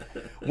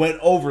 went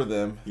over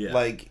them. Yeah.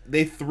 Like,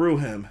 they threw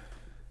him.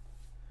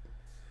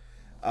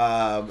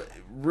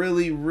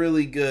 Really,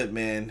 really good,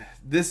 man.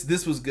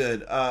 This was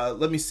good.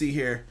 Let me see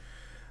here.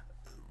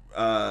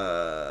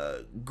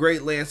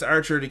 Great Lance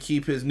Archer to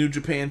keep his New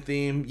Japan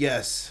theme.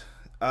 Yes.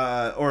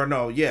 Prince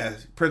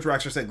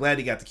Rockstar said glad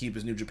he got to keep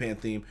his New Japan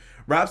theme.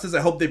 Rob says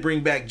I hope they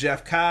bring back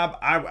Jeff Cobb.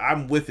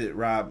 I'm with it,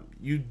 Rob.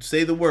 You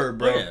say the word,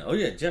 bro. Oh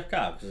yeah, Jeff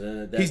Cobb.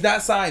 He's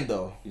not signed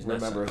though. He's not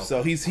remember, signed.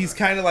 so he's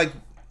kind of like,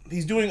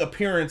 he's doing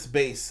appearance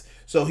base.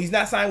 So he's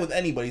not signed with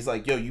anybody. He's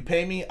like, yo, you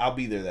pay me, I'll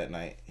be there that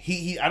night.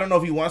 He I don't know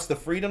if he wants the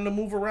freedom to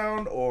move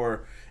around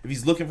or if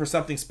he's looking for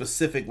something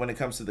specific when it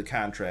comes to the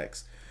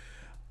contracts.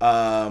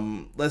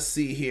 Let's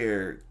see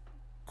here.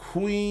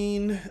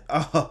 Queen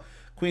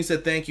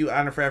said, thank you,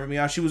 Honor, for having me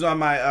on. She was on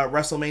my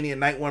WrestleMania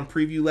Night 1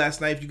 preview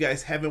last night. If you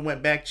guys haven't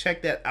went back,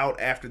 check that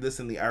out after this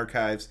in the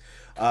archives.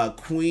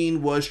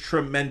 Queen was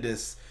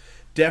tremendous.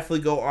 Definitely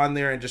go on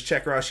there and just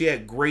check her out. She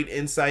had great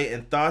insight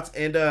and thoughts.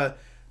 And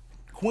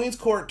Queen's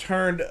Court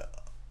turned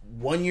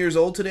 1 year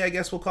old today, I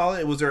guess we'll call it.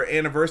 It was her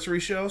anniversary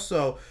show.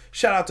 So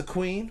shout out to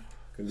Queen.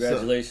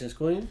 Congratulations,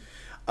 Queen.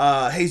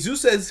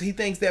 Jesus says he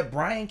thinks that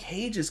Brian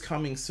Cage is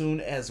coming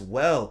soon as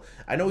well.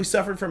 I know he's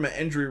suffering from an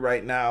injury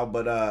right now,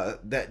 but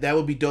that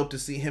would be dope to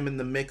see him in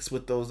the mix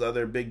with those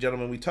other big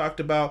gentlemen we talked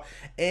about.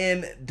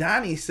 And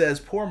Donnie says,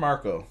 poor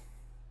Marco.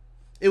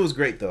 It was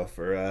great though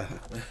for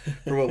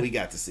what we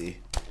got to see.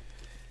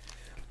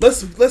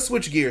 Let's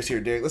switch gears here,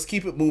 Derek. Let's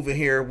keep it moving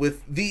here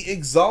with the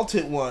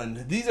Exalted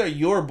One. These are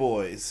your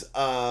boys,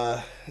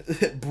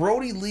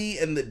 Brody Lee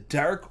and the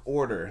Dark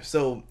Order.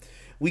 So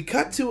we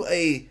cut to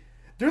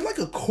they're like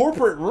a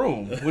corporate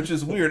room, which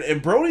is weird.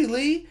 And Brody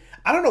Lee,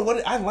 I don't know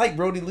what I like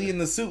Brody Lee in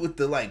the suit with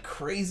the like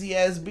crazy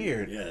ass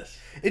beard. Yes,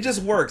 it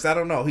just works. I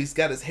don't know. He's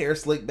got his hair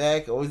slicked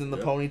back, always in the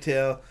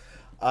ponytail.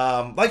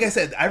 Like I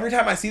said, every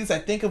time I see this, I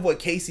think of what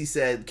Casey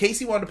said.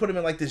 Casey wanted to put him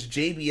in like this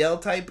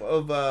JBL type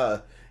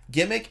of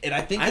gimmick, and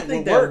I think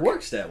that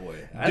works that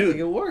way. I think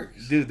it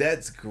works, dude.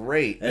 That's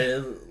great.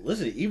 And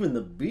listen, even the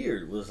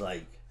beard was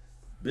like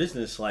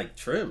business, like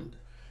trimmed.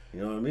 You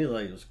know what I mean?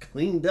 Like it was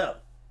cleaned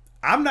up.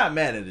 I'm not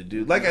mad at it,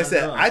 dude. Like I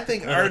said, I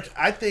think I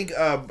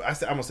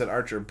almost said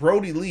Archer.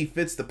 Brody Lee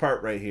fits the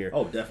part right here.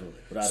 Oh, definitely.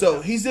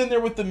 So he's in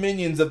there with the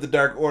minions of the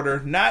Dark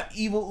Order, not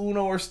Evil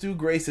Uno or Stu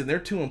Grayson. They're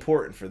too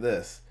important for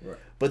this. Right.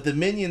 But the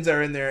minions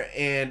are in there,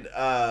 and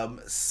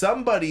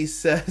somebody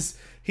says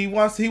he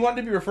wanted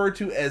to be referred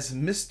to as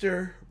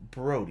Mr.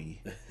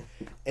 Brody,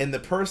 and the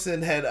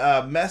person had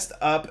messed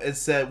up and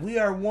said, "We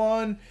are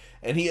one."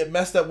 And he had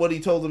messed up what he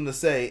told him to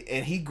say,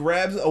 and he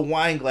grabs a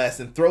wine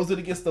glass and throws it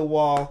against the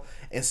wall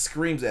and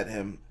screams at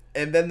him.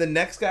 And then the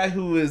next guy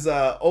who is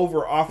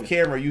over off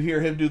camera, you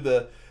hear him do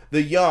the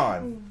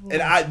yawn.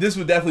 And this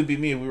would definitely be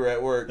me if we were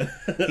at work.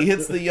 He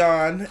hits the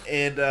yawn,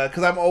 and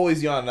because I'm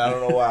always yawning, I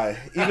don't know why.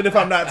 Even if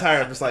I'm not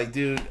tired, I'm just like,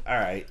 dude, all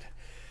right.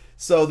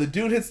 So the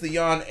dude hits the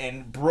yawn,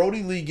 and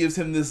Brody Lee gives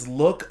him this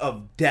look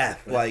of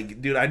death.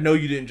 Like, dude, I know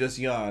you didn't just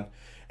yawn.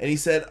 And he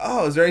said,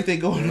 oh, is there anything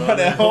going on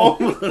at home?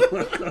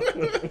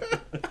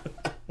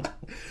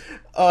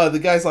 The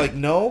guy's like,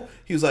 no.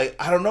 He was like,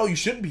 I don't know. You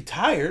shouldn't be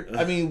tired.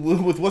 I mean,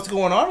 with what's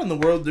going on in the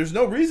world, there's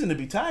no reason to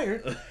be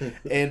tired.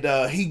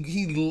 And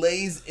he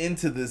lays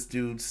into this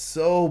dude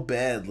so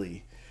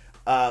badly.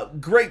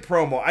 Great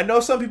promo. I know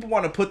some people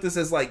want to put this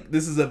as like,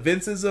 this is a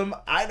Vinceism.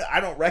 I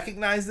don't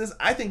recognize this.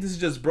 I think this is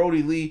just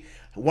Brody Lee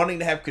wanting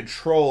to have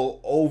control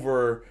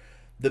over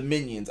the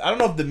minions. I don't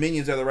know if the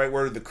minions are the right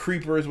word, or the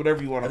creepers,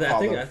 whatever you want to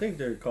call them. I think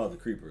they're called the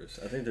creepers.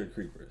 I think they're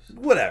creepers.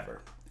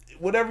 Whatever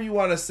you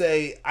want to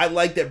say. I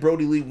like that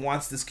Brody Lee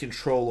wants this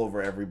control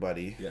over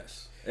everybody.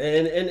 Yes,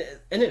 and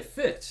it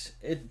fits.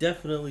 It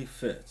definitely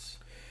fits.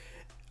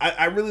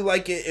 I really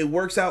like it. It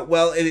works out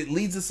well, and it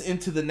leads us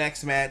into the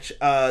next match.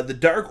 The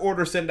Dark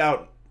Order send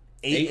out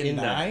 8 and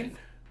 9.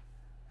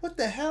 What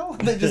the hell?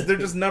 They're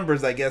just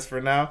numbers, I guess, for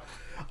now.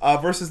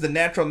 Versus the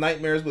Natural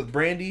Nightmares with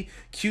Brandy,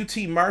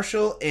 QT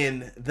Marshall,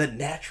 and the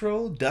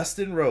Natural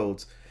Dustin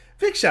Rhodes.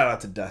 Big shout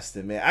out to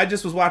Dustin, man. I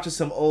just was watching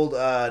some old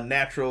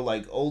Natural,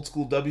 like old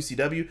school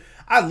WCW.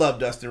 I love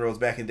Dustin Rhodes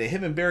back in the day.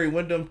 Him and Barry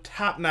Windham,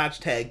 top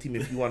notch tag team.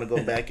 If you want to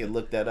go back and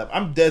look that up,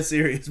 I'm dead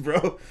serious,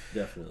 bro.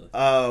 Definitely.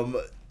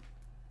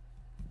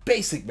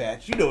 Basic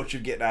match. You know what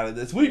you're getting out of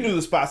this. We knew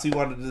the spots we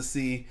wanted to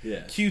see.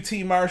 Yeah.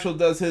 QT Marshall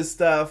does his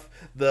stuff.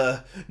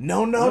 The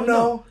no,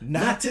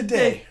 not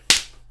today.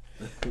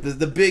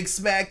 The big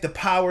smack, the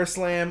power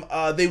slam.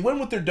 They win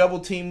with their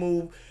double team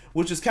move,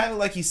 which is kind of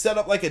like he set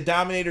up like a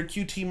Dominator.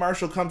 QT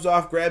Marshall comes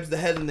off, grabs the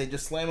head, and they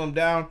just slam him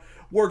down.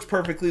 Works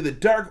perfectly. The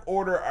Dark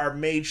Order are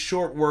made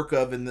short work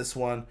of in this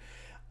one.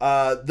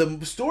 The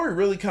story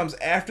really comes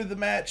after the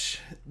match.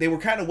 They were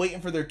kind of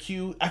waiting for their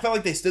cue. I felt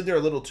like they stood there a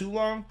little too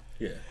long.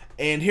 Yeah.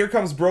 And here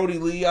comes Brody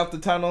Lee out the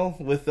tunnel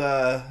with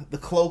the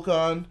cloak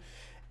on.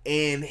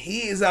 And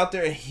he is out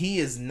there and he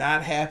is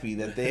not happy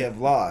that they have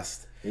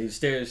lost. He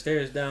stares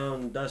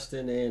down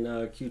Dustin and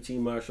QT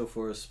Marshall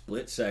for a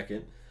split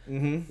second.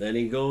 Mm-hmm. Then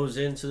he goes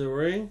into the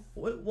ring.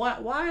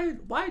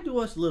 Why do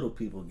us little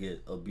people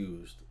get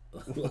abused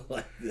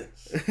like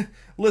this?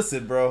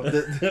 Listen, bro.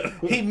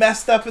 He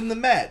messed up in the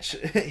match.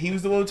 He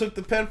was the one who took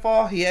the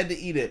pinfall. He had to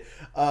eat it.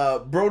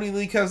 Brody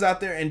Lee comes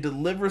out there and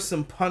delivers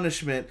some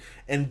punishment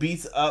and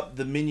beats up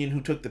the minion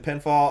who took the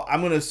pinfall. I'm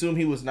going to assume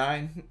he was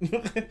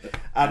 9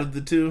 out of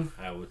the 2.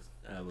 I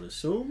would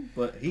assume,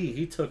 but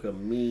he took a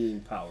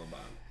mean power bomb.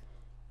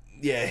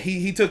 Yeah,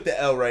 he took the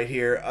L right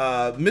here.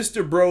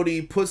 Mr.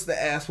 Brody puts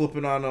the ass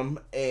whooping on him,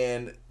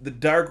 and the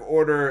Dark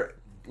Order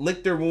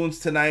lick their wounds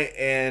tonight,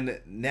 and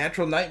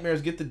Natural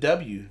Nightmares get the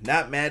W.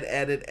 Not mad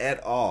at it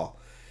at all.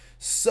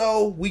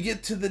 So we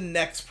get to the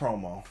next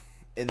promo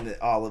in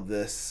all of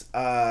this.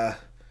 Oh,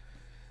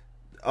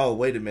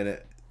 wait a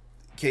minute.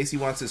 Casey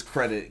wants his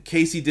credit.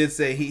 Casey did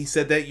say, he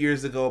said that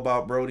years ago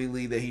about Brody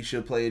Lee that he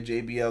should play a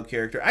JBL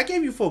character. I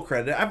gave you full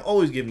credit. I've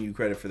always given you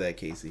credit for that,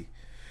 Casey.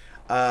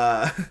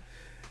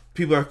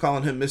 People are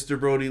calling him Mr.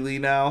 Brody Lee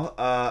now.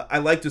 I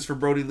like this for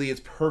Brody Lee.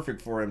 It's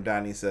perfect for him,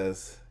 Donnie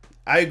says.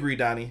 I agree,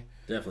 Donnie.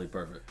 Definitely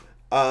perfect.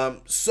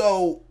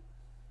 So,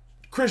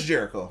 Chris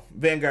Jericho,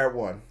 Vanguard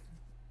 1.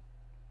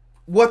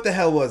 What the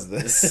hell was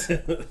this?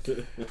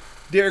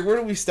 Derek, where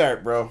do we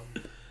start, bro?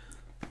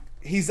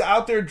 He's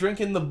out there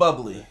drinking the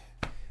bubbly.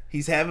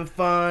 He's having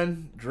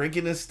fun,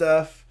 drinking his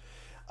stuff.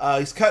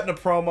 He's cutting a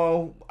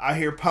promo. I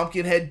hear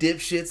Pumpkinhead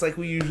dipshits like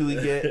we usually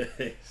get.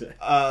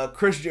 Exactly.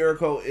 Chris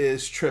Jericho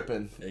is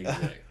tripping.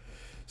 Exactly.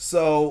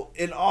 So,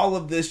 in all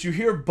of this, you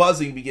hear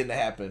buzzing begin to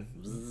happen.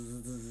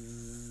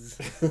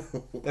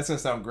 That's going to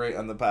sound great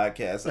on the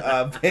podcast.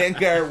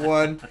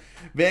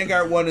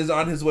 Vanguard 1 is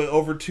on his way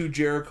over to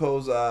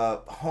Jericho's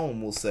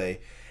home, we'll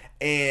say.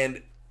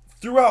 And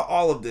throughout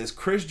all of this,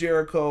 Chris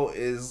Jericho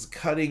is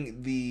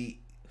cutting the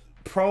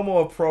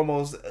promo of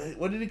promos.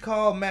 What did he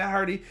call Matt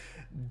Hardy?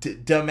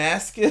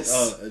 Damascus?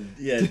 Oh,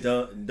 yeah,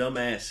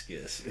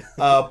 Damascus.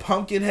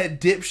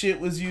 Pumpkinhead dipshit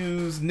was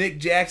used. Nick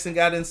Jackson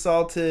got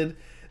insulted.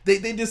 They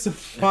did some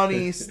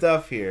funny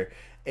stuff here.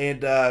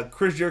 And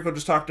Chris Jericho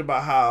just talked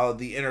about how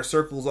the inner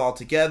circle's all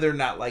together,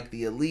 not like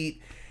the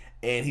elite.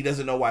 And he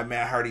doesn't know why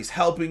Matt Hardy's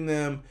helping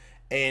them.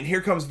 And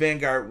here comes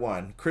Vanguard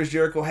 1. Chris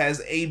Jericho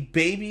has a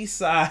baby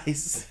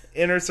size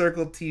inner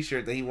circle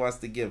t-shirt that he wants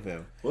to give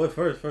him. Well,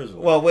 first of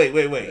all. Well,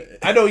 wait.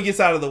 I know he gets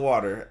out of the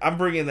water. I'm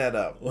bringing that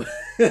up.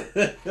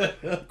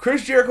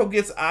 Chris Jericho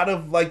gets out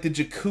of like the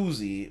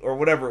jacuzzi or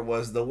whatever it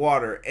was, the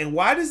water. And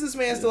why does this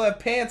man still have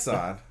pants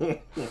on?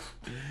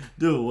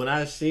 Dude, when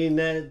I seen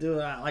that, dude,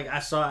 I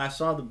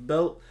saw the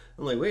belt.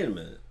 I'm like, wait a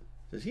minute.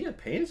 Does he have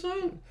pants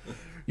on?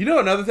 You know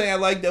another thing I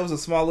like that was a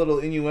small little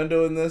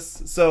innuendo in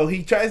this? So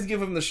he tries to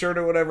give him the shirt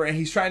or whatever, and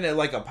he's trying to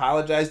like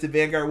apologize to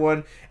Vanguard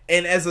 1,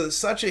 and as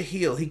such a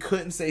heel, he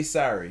couldn't say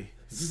sorry.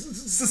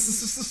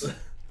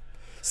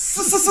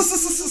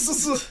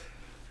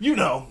 You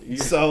know.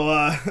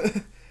 So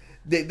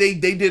they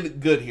did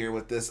good here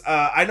with this.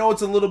 I know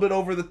it's a little bit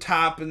over the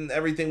top and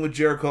everything with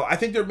Jericho. I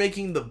think they're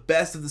making the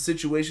best of the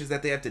situations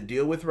that they have to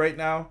deal with right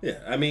now. Yeah,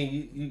 I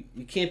mean,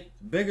 you can't,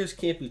 beggars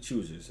can't be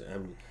choosers. I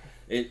mean,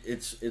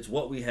 it's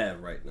what we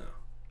have right now.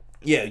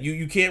 Yeah,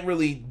 you can't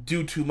really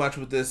do too much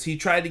with this. He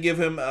tried to give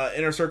him an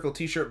Inner Circle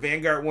t-shirt.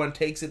 Vanguard 1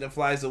 takes it and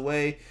flies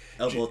away.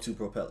 Elbow to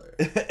propeller.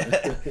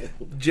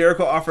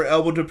 Jericho offered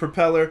elbow to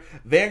propeller.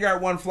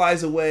 Vanguard 1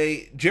 flies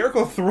away.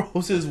 Jericho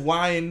throws his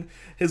wine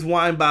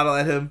bottle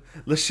at him.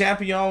 Le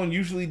Champion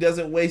usually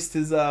doesn't waste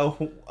his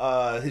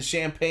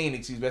champagne.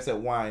 Excuse me, I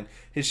said wine.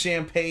 His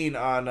champagne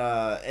on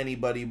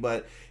anybody,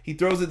 but he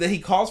throws it. Then he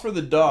calls for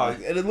the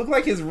dog, and it looked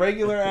like his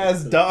regular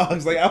ass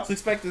dogs. Like I was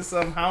expecting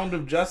some Hound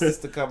of Justice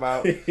to come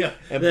out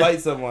and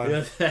bite someone.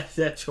 Yeah,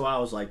 that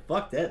chihuahua was like,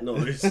 "Fuck that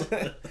noise."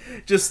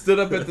 Just stood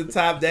up at the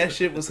top. That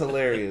shit was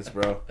hilarious,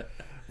 bro.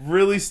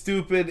 Really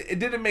stupid. It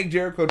didn't make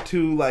Jericho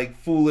too like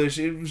foolish.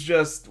 It was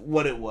just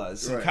what it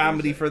was. Right,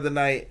 comedy exactly. For the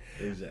night.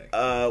 Exactly.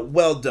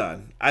 Well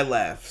done. I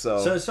laughed.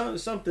 So it's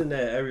something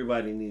that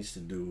everybody needs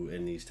to do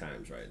in these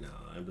times right now.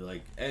 I'd be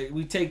like, hey,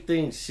 we take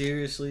things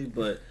seriously,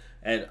 but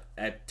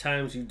at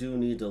times you do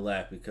need to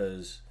laugh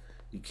because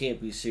you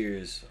can't be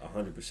serious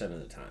 100% of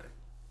the time.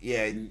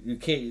 Yeah, you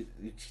can't.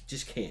 You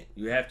just can't.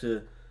 You have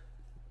to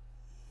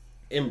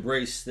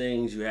embrace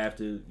things.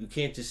 You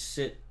can't just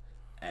sit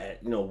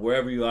at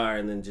wherever you are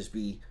and then just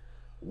be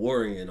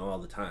worrying all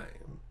the time.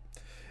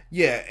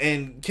 Yeah,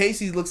 and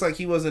Casey looks like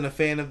he wasn't a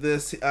fan of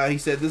this. He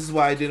said, "This is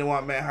why I didn't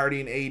want Matt Hardy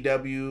in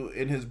AEW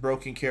in his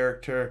broken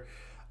character.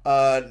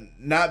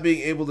 Not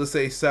being able to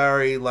say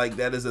sorry, like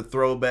that is a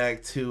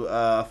throwback to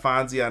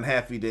Fonzie on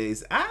Happy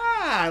Days."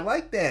 I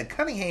like that.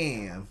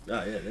 Cunningham.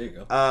 Oh yeah, there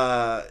you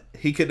go.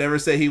 He could never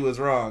say he was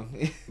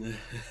wrong.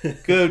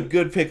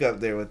 Good pickup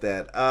there with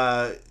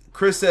that.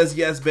 Chris says,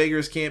 "Yes,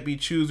 beggars can't be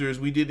choosers.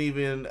 We didn't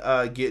even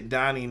get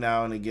Donnie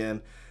now and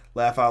again.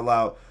 Laugh out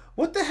loud.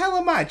 What the hell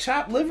am I?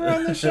 Chopped liver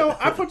on this show?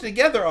 I put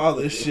together all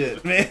this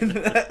shit,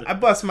 man. I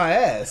bust my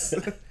ass."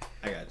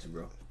 I got you,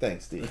 bro.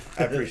 Thanks, Steve.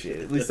 I appreciate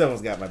it. At least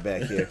someone's got my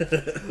back here.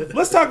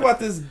 Let's talk about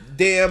this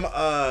damn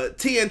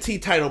TNT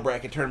title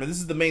bracket tournament. This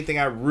is the main thing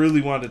I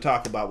really wanted to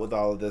talk about with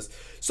all of this.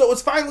 So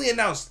it's finally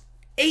announced.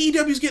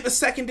 AEW's getting a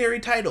secondary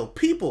title.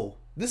 People,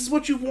 this is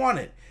what you've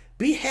wanted.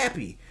 Be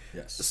happy.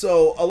 Yes.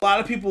 So a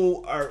lot of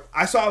people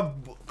I saw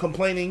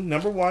complaining,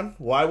 number one,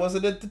 why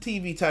wasn't it the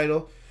TV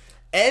title?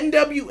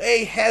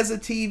 NWA has a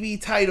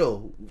TV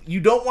title. You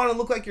don't want to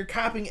look like you're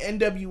copying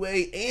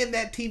NWA, and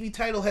that TV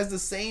title has the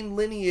same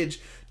lineage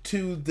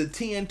to the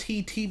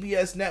TNT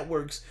TBS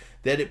networks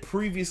that it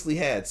previously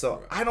had.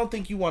 So I don't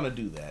think you want to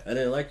do that. And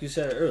then, like you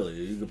said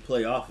earlier, you can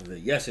play off of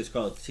it. Yes, it's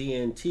called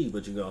TNT,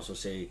 but you can also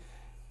say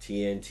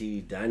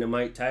TNT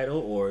Dynamite title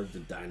or the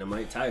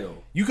Dynamite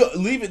title. You could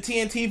leave it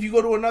TNT if you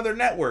go to another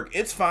network.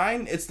 It's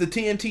fine. It's the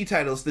TNT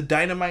title. It's the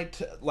Dynamite,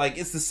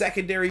 it's the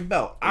secondary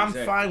belt.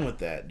 Exactly. I'm fine with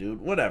that,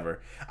 dude. Whatever.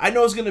 I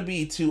know it's going to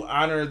be to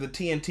honor the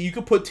TNT. You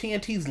could put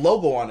TNT's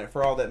logo on it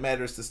for all that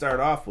matters to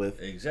start off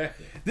with.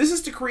 Exactly. This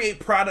is to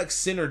create product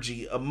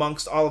synergy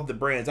amongst all of the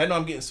brands. I know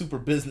I'm getting super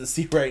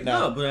businessy right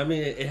now. No, but I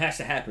mean, it has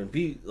to happen.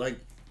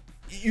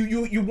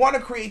 You want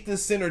to create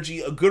this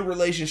synergy, a good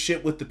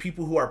relationship with the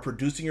people who are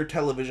producing your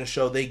television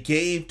show. They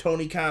gave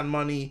Tony Khan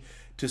money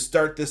to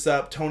start this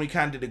up. Tony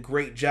Khan did a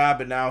great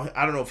job, and now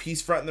I don't know if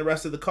he's fronting the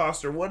rest of the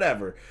cost or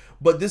whatever.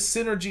 But this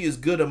synergy is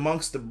good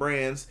amongst the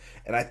brands,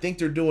 and I think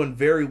they're doing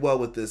very well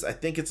with this. I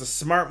think it's a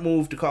smart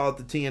move to call it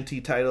the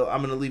TNT title.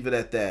 I'm going to leave it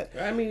at that.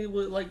 I mean,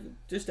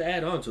 just to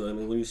add on to it, I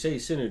mean, when you say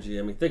synergy,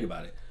 I mean, think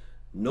about it.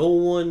 No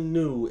one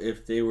knew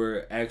if they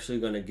were actually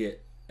going to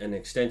get an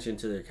extension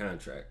to their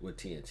contract with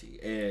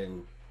TNT,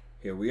 and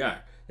here we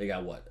are. They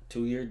got what,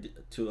 2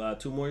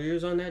 more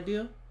years on that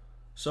deal.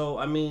 So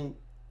I mean,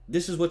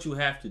 this is what you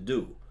have to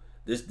do.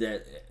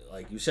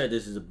 Like you said,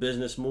 this is a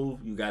business move.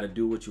 You got to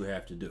do what you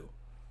have to do.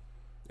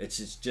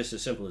 It's just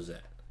as simple as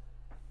that.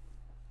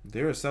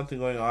 There is something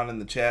going on in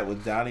the chat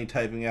with Donnie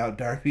typing out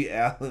Darby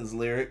Allin's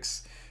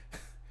lyrics.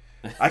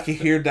 I can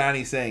hear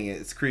Donnie saying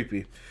it. It's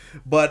creepy.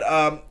 But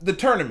the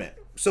tournament.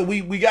 So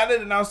we got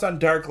it announced on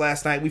Dark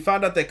last night. We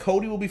found out that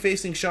Cody will be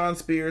facing Shawn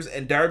Spears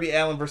and Darby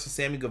Allin versus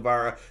Sammy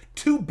Guevara.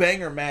 2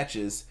 banger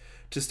matches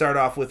to start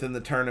off with in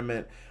the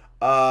tournament.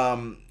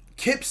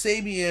 Kip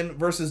Sabian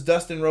versus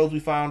Dustin Rhodes, we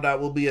found out,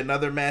 will be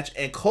another match.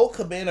 And Colt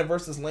Cabana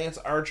versus Lance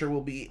Archer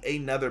will be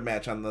another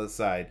match on the other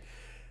side.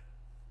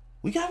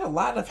 We got a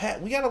lot of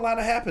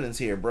happenings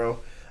here, bro.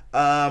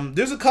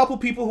 There's a couple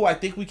people who I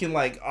think we can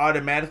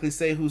automatically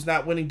say who's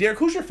not winning. Derek,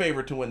 who's your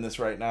favorite to win this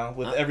right now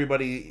with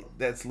everybody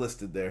that's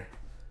listed there?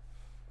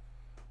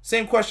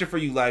 Same question for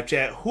you, live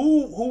chat.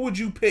 Who would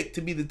you pick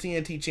to be the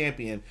TNT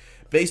champion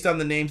based on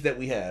the names that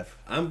we have?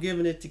 I'm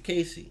giving it to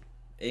Casey,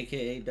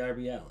 a.k.a.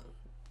 Darby Allin.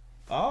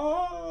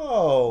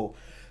 Oh,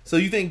 so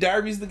you think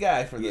Darby's the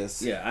guy for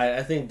this? Yeah,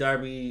 I think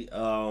Darby,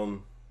 I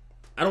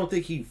don't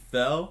think he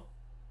fell,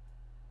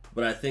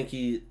 but I think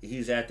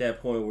he's at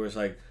that point where it's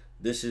like,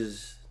 this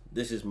is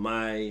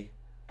my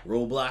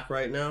roadblock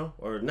right now,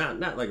 or not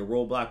like a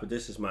roadblock, but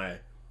this is my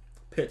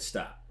pit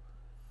stop.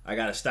 I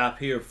got to stop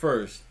here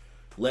first,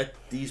 let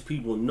these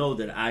people know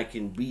that I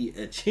can be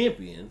a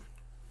champion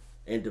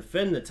and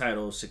defend the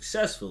title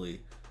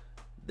successfully.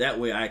 That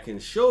way I can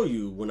show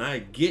you when I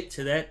get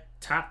to that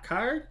top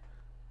card,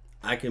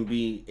 I can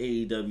be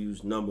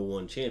AEW's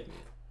 #1 champion.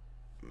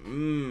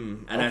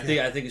 And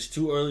okay. I think it's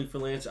too early for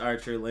Lance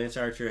Archer. Lance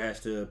Archer has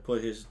to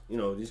put his,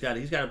 he's got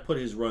to put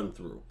his run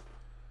through.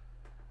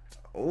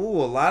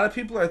 Oh, a lot of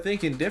people are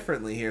thinking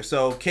differently here.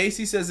 So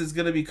Casey says it's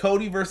going to be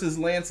Cody versus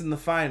Lance in the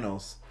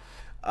finals,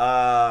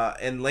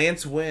 and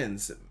Lance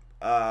wins.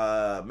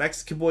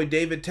 Mexican boy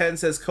David 10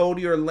 says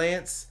Cody or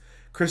Lance.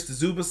 Chris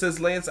Zuba says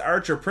Lance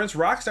Archer. Prince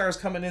Rockstar is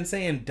coming in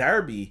saying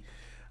Darby.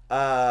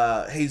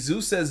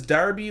 Jesus says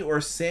Darby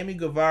or Sammy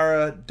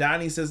Guevara.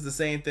 Donnie says the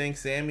same thing,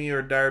 Sammy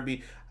or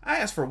Darby. I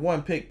asked for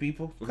one pick,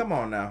 people. Come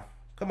on now.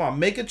 Come on,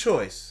 make a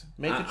choice.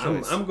 Make a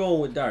choice. I'm going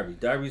with Darby.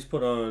 Darby's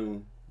put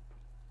on.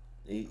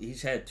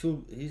 He's had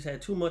too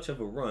much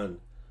of a run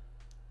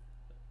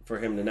for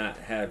him to not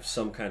have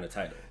some kind of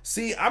title.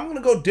 See, I'm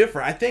gonna go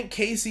different. I think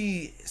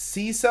Casey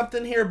sees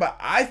something here, but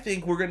I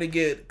think we're gonna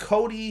get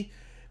Cody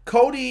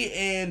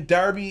and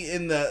Darby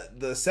in the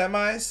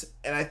semis,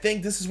 and I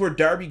think this is where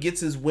Darby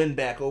gets his win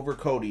back over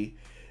Cody.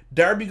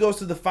 Darby goes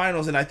to the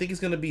finals, and I think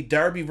it's gonna be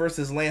Darby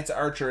versus Lance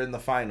Archer in the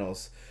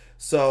finals.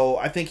 So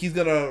I think he's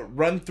gonna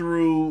run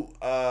through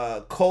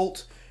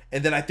Colt.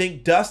 And then I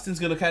think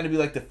Dustin's going to kind of be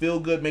like the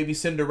feel-good, maybe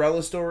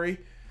Cinderella story.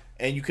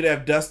 And you could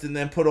have Dustin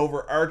then put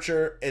over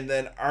Archer, and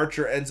then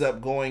Archer ends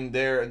up going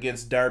there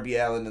against Darby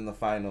Allin in the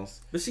finals.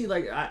 But see,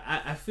 like,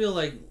 I feel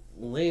like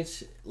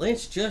Lance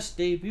just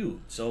debuted.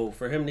 So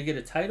for him to get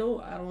a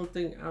title, I don't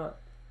think...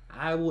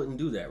 I wouldn't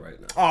do that right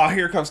now. Oh,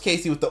 here comes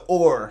Casey with the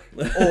or.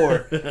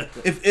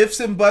 If ifs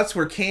and buts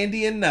were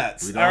candy and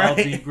nuts. We'd all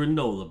be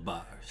granola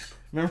bars.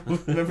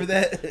 Remember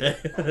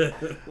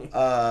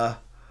that?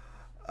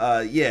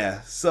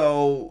 Yeah,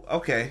 so,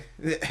 okay.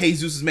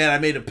 Jesus is mad I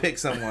made him pick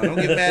someone. Don't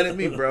get mad at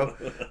me, bro.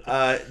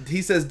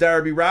 He says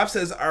Darby. Rob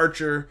says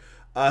Archer.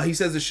 He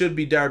says it should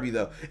be Darby,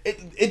 though.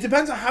 It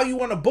depends on how you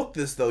want to book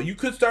this, though. You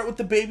could start with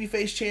the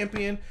babyface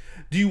champion.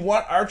 Do you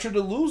want Archer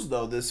to lose,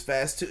 though, this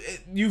fast? Too?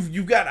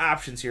 You've got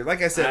options here.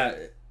 Like I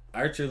said...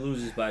 Archer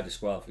loses by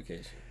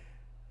disqualification.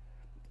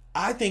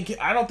 I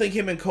don't think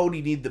him and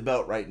Cody need the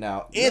belt right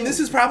now. And this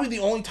is probably the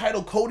only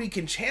title Cody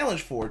can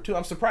challenge for, too.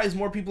 I'm surprised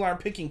more people aren't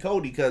picking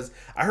Cody, because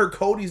I heard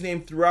Cody's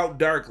name throughout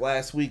Dark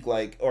last week,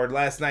 or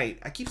last night.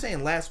 I keep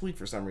saying last week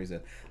for some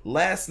reason.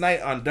 Last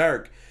night on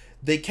Dark,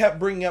 they kept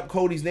bringing up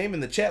Cody's name in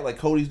the chat, like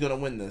Cody's going to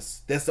win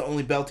this. That's the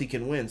only belt he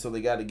can win, so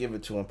they got to give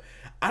it to him.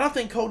 I don't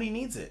think Cody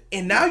needs it.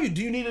 And now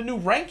do you need a new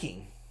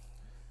ranking?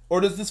 Or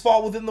does this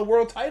fall within the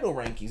world title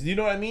rankings? You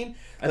know what I mean?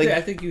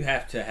 I think you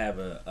have to have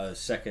a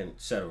second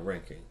set of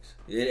rankings.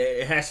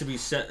 It has to be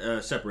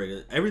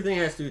separated. Everything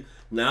has to.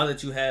 Now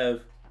that you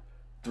have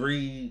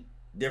 3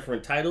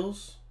 different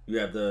titles, you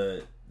have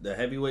the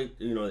heavyweight,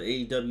 the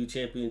AEW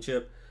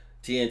championship,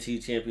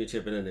 TNT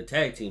championship, and then the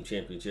tag team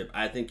championship.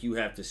 I think you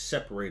have to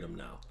separate them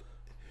now.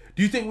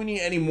 Do you think we need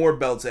any more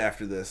belts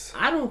after this?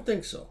 I don't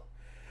think so.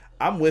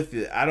 I'm with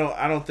you. I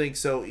don't think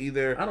so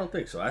either. I don't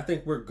think so. I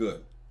think we're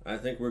good.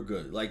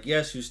 Like,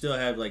 yes, you still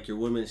have like your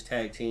women's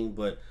tag team,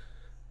 but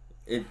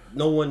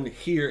no one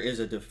here is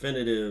a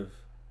definitive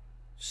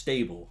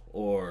stable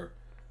or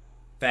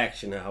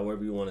faction,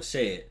 however you want to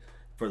say it,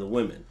 for the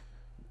women.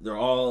 They're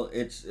all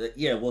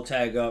we'll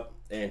tag up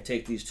and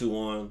take these 2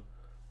 on,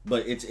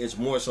 but it's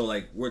more so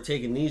like we're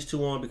taking these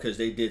 2 on because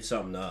they did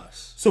something to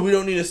us. So we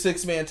don't need a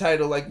 6-man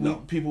title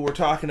like people were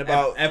talking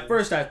about. At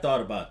first, I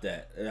thought about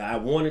that. I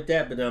wanted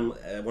that, but then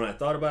when I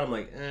thought about it, I'm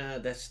like,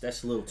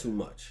 that's a little too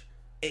much.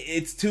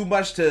 It's too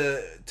much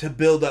to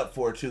build up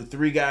for, too.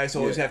 3 guys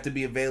always have to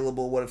be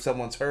available. What if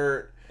someone's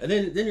hurt? And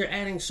then you're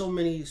adding so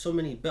many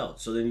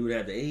belts. So then you would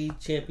have the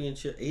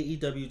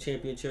AEW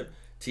championship,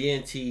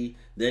 TNT.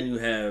 Then you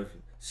have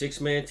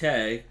 6-man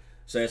tag.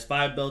 So that's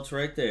 5 belts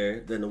right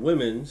there. Then the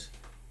women's,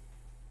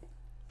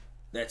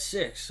 that's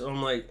 6. So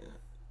I'm like,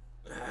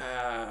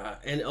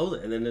 and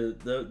then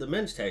the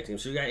men's tag team.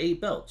 So you got 8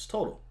 belts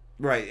total.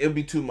 Right, it would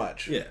be too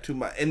much. Yeah. Too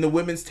much. And the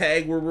women's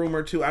tag were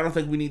rumored too. I don't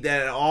think we need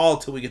that at all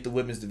till we get the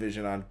women's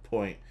division on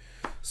point.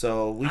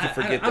 So we can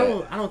forget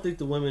that. I don't think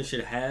the women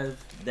should have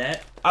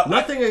that.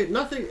 Nothing,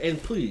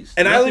 and please.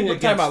 And I only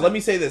time out. Let me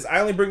say this.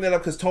 I only bring that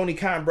up because Tony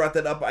Khan brought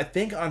that up, I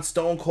think, on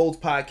Stone Cold's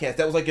podcast.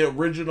 That was like an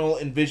original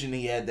envision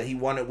he had, that he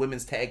wanted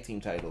women's tag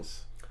team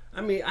titles.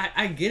 I mean,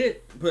 I get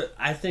it, but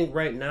I think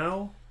right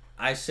now,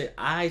 I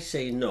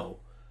say no.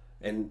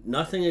 And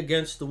nothing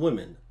against the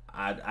women.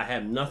 I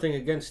have nothing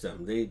against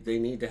them. They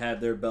need to have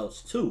their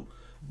belts too.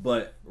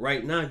 But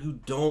right now,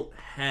 you don't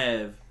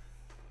have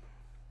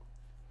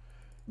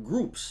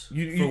groups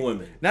for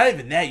women. Not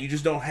even that. You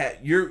just don't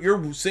have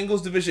your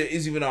singles division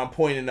isn't even on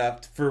point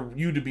enough for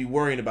you to be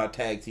worrying about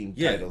tag team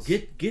titles.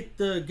 Get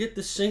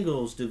the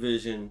singles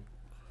division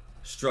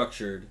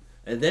structured,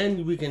 and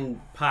then we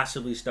can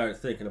possibly start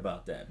thinking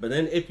about that. But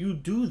then if you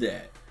do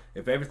that,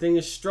 if everything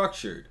is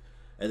structured,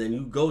 and then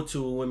you go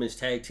to a women's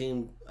tag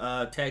team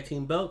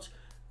belts,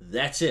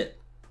 that's it.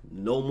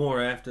 No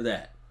more after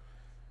that.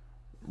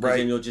 Right.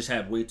 Then you'll just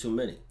have way too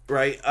many.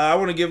 Right. I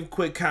want to give a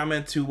quick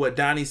comment to what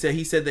Donnie said.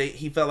 He said that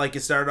he felt like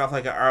it started off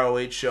like an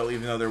ROH show,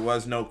 even though there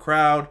was no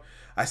crowd.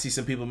 I see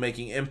some people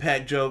making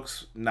Impact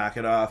jokes. Knock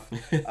it off.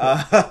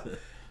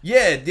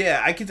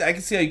 Yeah, I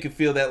can see how you could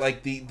feel that.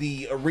 Like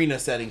the arena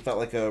setting felt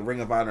like a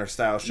Ring of Honor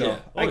style show. Yeah.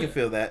 I can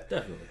feel that.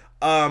 Definitely.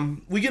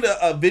 We get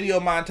a video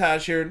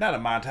montage here. Not a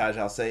montage,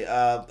 I'll say.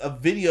 A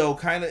video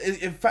kind of.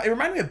 It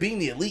reminded me of Being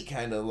the Elite,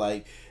 kind of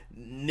like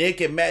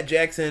Nick and Matt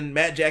Jackson.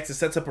 Matt Jackson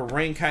sets up a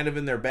ring kind of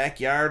in their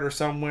backyard or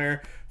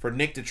somewhere for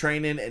Nick to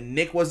train in, and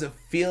Nick wasn't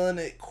feeling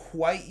it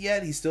quite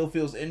yet. He still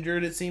feels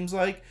injured, it seems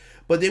like.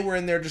 But they were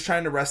in there just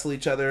trying to wrestle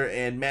each other,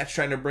 and Matt's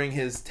trying to bring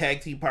his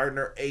tag team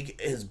partner,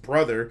 his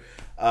brother,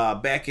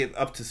 back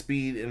up to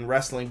speed in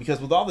wrestling.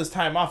 Because with all this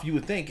time off, you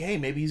would think, hey,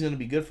 maybe he's going to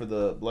be good for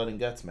the Blood and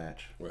Guts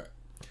match. Right.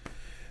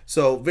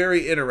 So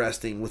very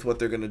interesting with what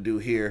they're going to do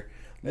here.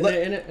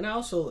 And I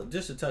also,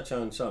 just to touch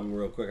on something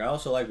real quick, I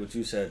also like what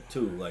you said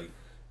too. Like,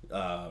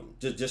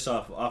 just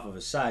off of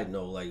a side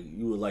note, like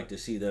you would like to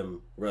see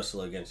them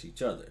wrestle against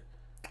each other.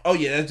 Oh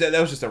yeah,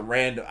 that was just a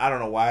random. I don't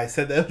know why I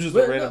said that. It was just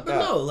a random thought.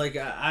 No, like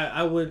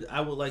I would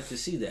like to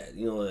see that.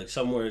 You know, like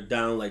somewhere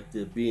down like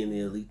Being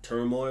the Elite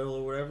turmoil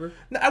or whatever.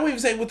 No, I wouldn't even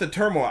say with the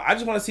turmoil. I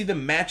just want to see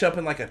them match up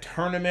in like a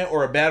tournament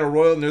or a battle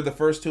royal, and they're the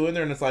first two in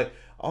there, and it's like,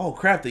 oh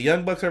crap, the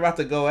Young Bucks are about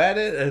to go at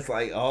it. And it's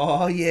like,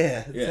 oh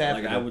yeah, it's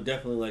happening. Like I would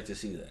definitely like to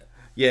see that.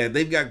 Yeah,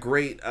 they've got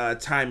great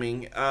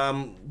timing.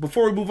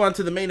 Before we move on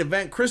to the main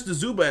event, Chris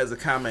D'Zuba has a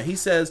comment. He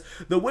says,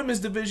 the women's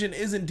division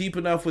isn't deep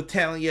enough with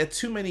talent yet.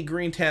 Too many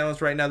green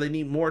talents right now. They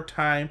need more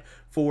time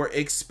for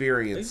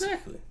experience.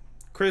 Exactly.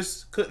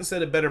 Chris, couldn't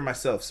said it better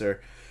myself, sir.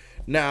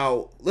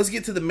 Now, let's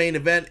get to the main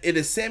event. It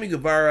is Sammy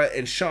Guevara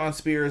and Shawn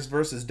Spears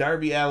versus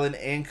Darby Allin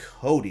and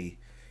Cody,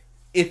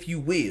 if you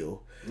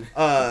will.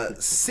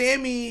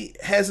 Sammy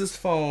has his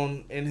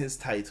phone in his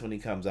tights when he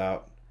comes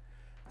out.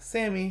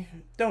 Sammy,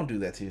 don't do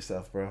that to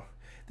yourself, bro.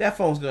 That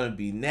phone's gonna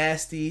be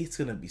nasty. It's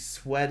gonna be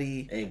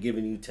sweaty and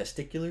giving you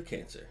testicular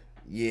cancer.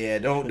 Yeah,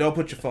 don't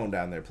put your phone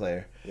down there,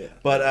 player. Yeah.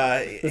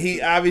 But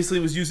he obviously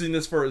was using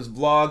this for his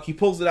vlog. He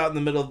pulls it out in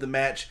the middle of the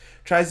match,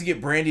 tries to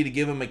get Brandy to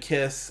give him a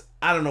kiss.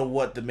 I don't know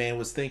what the man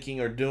was thinking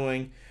or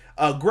doing.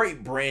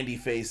 Great Brandy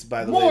face,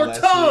 by the way. More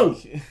tongue.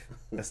 Week.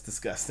 That's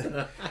disgusting.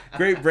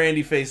 Great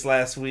Brandy face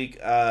last week.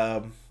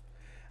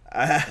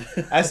 I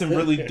had some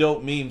really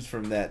dope memes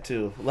from that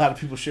too. A lot of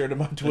people shared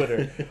them on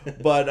Twitter.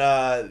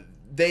 But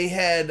they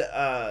had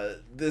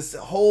this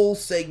whole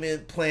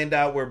segment planned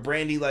out where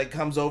Brandy like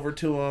comes over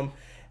to him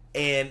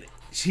and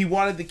he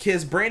wanted to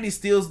kiss. Brandy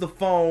steals the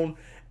phone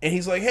and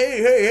he's like,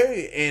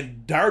 hey,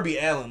 and Darby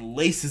Allin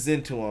laces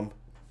into him.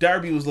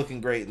 Darby was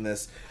looking great in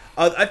this.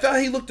 I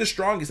thought he looked the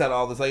strongest out of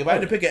all this. Like if I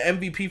had to pick an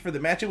MVP for the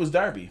match, it was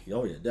Darby.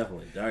 Oh yeah,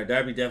 definitely.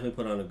 Darby definitely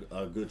put on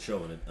a good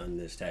show on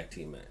this tag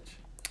team match.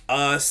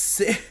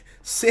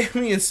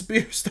 Sammy and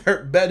Spears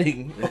start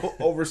betting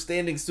over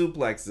standing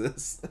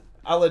suplexes.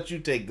 I'll let you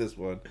take this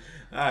one.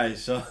 All right,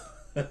 so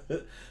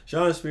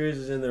Shawn Spears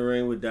is in the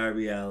ring with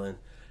Darby Allin,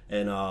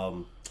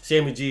 and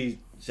Sammy G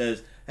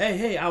says,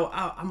 "Hey, I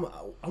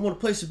want to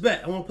place a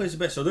bet. I want to place a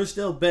bet." So they're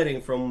still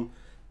betting from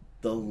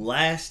the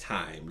last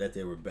time that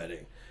they were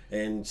betting,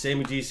 and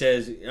Sammy G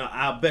says,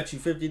 "I'll bet you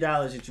 $50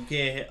 that you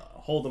can't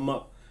hold them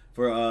up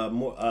for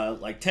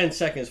like 10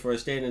 seconds for a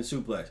standing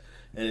suplex."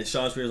 And then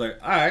Shawn Spears like,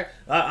 all right,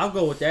 I'll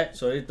go with that.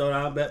 So they throw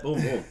down a bet, boom,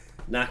 boom,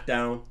 knocked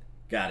down,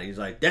 got it. He's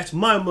like, that's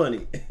my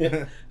money.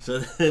 So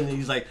then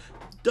he's like,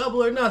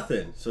 double or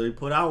nothing. So he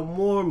put out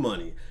more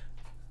money.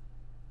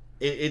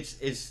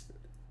 It's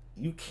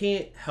you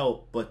can't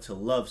help but to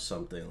love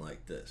something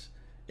like this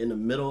in the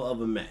middle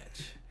of a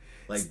match.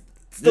 Like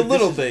it's the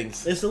little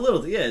things. It's the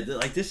little, yeah.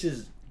 Like this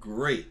is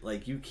great.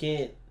 Like you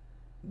can't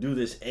do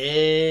this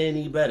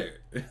any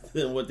better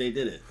than what they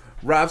did it.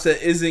 Rob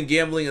said, isn't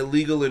gambling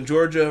illegal in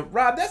Georgia?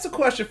 Rob, that's a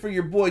question for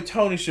your boy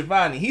Tony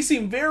Schiavone. He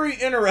seemed very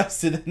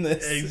interested in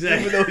this,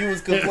 exactly. Even though he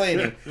was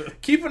complaining.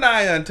 Keep an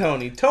eye on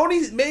Tony.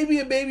 Tony's maybe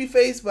a baby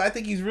face, but I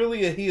think he's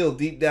really a heel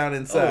deep down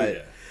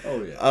inside.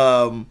 Oh,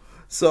 yeah.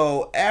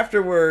 So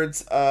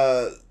afterwards,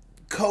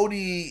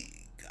 Cody...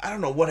 I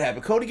don't know what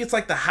happened. Cody gets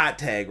like the hot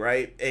tag,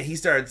 right? And he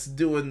starts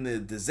doing the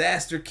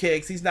disaster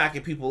kicks. He's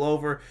knocking people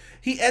over.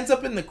 He ends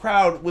up in the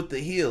crowd with the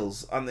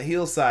heels on the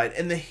heel side,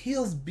 and the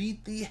heels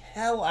beat the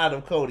hell out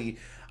of Cody.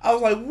 I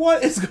was like,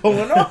 what is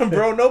going on,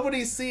 bro?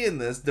 Nobody's seeing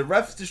this. The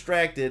ref's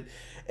distracted,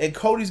 and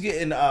Cody's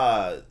getting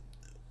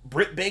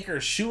Britt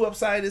Baker's shoe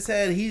upside his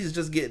head. He's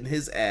just getting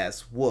his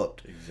ass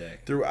whooped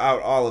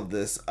throughout all of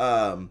this.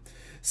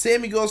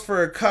 Sammy goes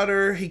for a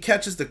cutter. He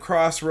catches the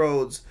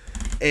crossroads.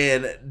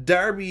 And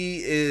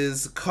Darby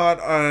is caught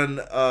on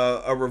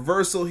a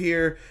reversal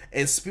here,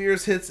 and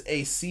Spears hits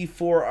a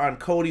C4 on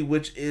Cody,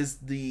 which is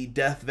the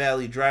Death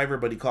Valley driver,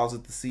 but he calls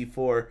it the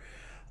C4.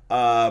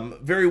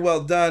 Very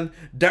well done.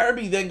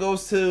 Darby then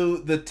goes to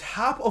the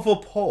top of a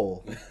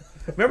pole.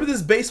 Remember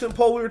this basement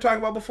pole we were talking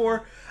about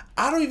before?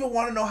 I don't even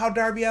want to know how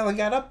Darby Allin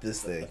got up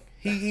this thing.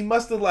 He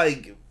must have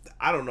like...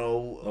 I don't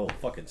know. Oh,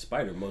 fucking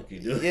spider monkey,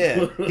 dude.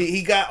 Yeah.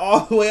 He got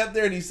all the way up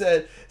there and he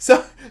said,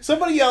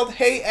 somebody yelled,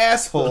 hey,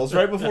 assholes,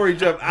 right before he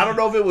jumped. I don't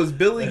know if it was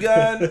Billy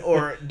Gunn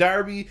or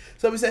Darby.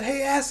 Somebody said,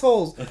 hey,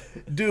 assholes.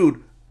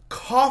 Dude,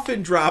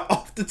 coffin drop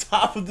off the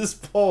top of this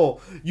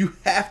pole. You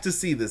have to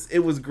see this. It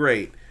was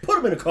great. Put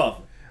him in a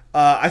coffin.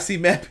 I see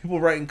mad people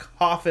writing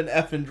coffin,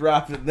 effing,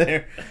 dropping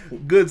there.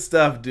 Good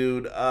stuff,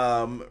 dude.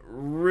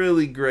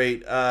 Really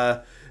great.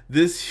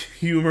 This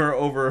humor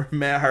over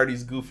Matt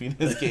Hardy's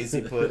goofiness,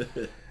 Casey put.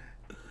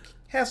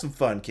 Have some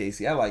fun,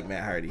 Casey. I like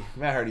Matt Hardy.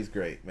 Matt Hardy's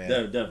great, man.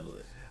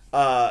 Definitely.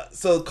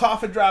 So the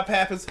coffin drop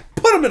happens.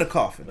 Put him in a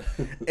coffin.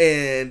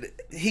 And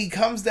he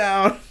comes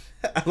down.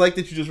 I like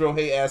that you just wrote,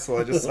 "Hey, asshole."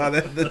 I just saw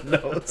that in the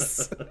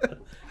notes.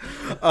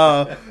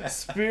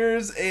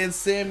 Spears and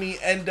Sammy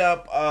end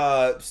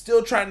up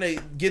still trying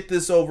to get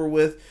this over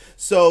with.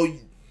 So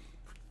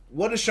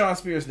what is Shawn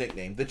Spears'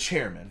 nickname? The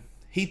Chairman.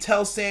 He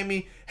tells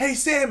Sammy, "Hey,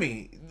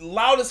 Sammy,"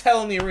 loud as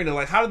hell in the arena.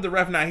 Like, how did the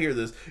ref not hear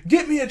this?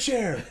 "Get me a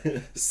chair."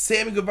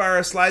 Sammy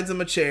Guevara slides him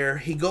a chair.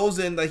 He goes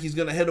in like he's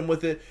going to hit him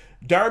with it.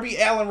 Darby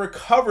Allin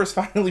recovers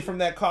finally from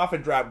that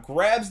coffin drop,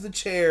 grabs the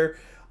chair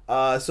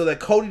so that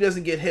Cody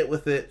doesn't get hit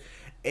with it.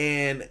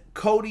 And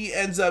Cody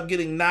ends up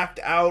getting knocked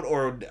out,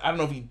 or I don't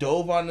know if he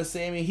dove onto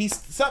Sammy.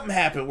 Something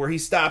happened where he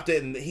stopped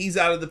it, and he's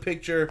out of the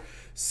picture.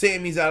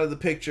 Sammy's out of the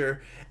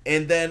picture.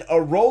 And then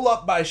a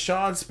roll-up by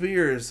Shawn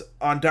Spears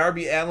on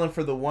Darby Allin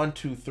for the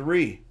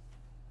 1-2-3.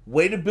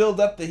 Way to build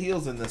up the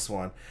heels in this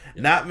one.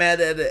 Not mad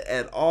at it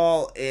at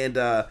all. And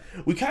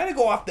we kind of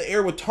go off the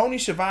air with Tony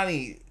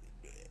Schiavone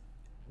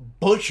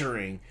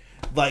butchering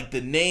like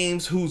the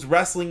names, who's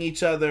wrestling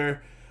each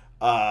other,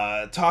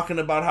 talking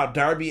about how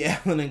Darby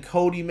Allin and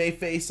Cody may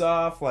face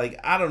off. Like,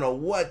 I don't know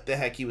what the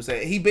heck he was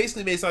saying. He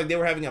basically made it sound like they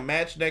were having a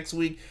match next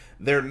week.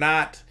 They're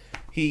not.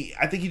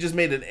 I think he just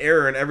made an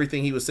error in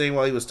everything he was saying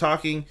while he was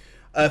talking.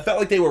 It felt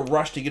like they were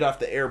rushed to get off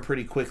the air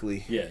pretty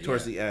quickly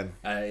towards the end.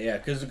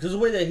 Because the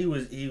way that he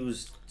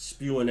was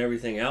spewing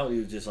everything out, he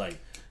was just like,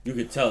 you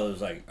could tell it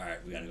was like, all right,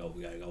 we gotta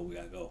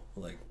go.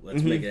 Like,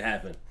 let's make it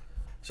happen.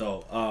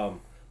 So,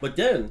 but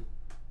then,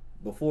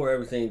 before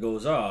everything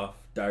goes off,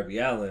 Darby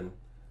Allin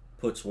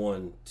puts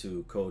one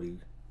to Cody.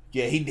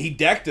 Yeah, he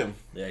decked him.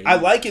 Yeah, I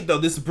like it though.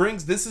 This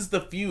is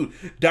the feud.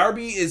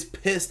 Darby is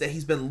pissed that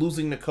he's been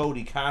losing to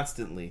Cody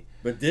constantly.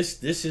 But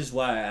this is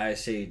why I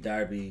say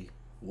Darby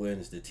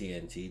wins the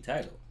TNT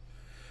title.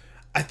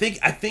 I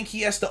think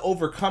he has to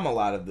overcome a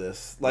lot of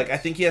this. Like, I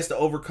think he has to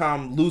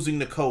overcome losing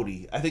to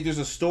Cody. I think there's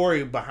a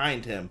story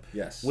behind him.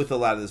 Yes. With a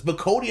lot of this. But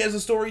Cody has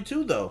a story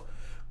too, though.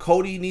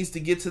 Cody needs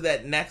to get to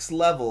that next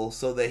level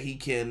so that he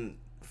can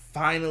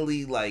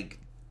finally, like,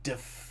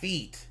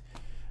 defeat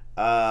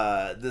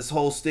this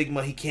whole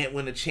stigma. He can't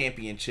win a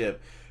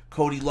championship.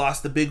 Cody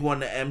lost the big one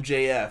to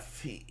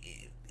MJF.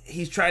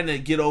 He's trying to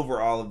get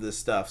over all of this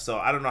stuff. So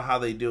I don't know how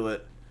they do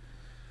it.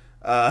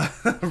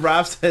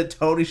 Rob said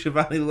Tony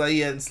Schiavone like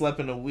he hadn't slept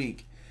in a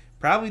week.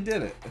 Probably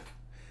didn't.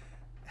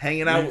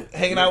 Hanging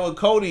out with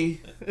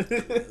Cody.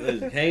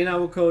 Hanging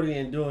out with Cody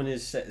and doing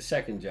his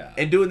second job.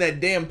 And doing that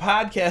damn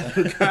podcast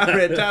with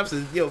Conrad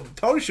Thompson. Yo,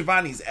 Tony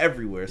Schiavone's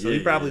everywhere, so he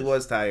probably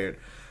was tired.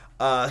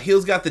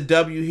 Heels got the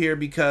W here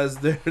because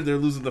they're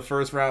losing the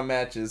first round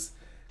matches.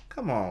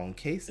 Come on,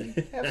 Casey.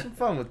 Have some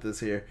fun with this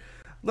here.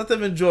 Let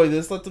them enjoy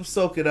this. Let them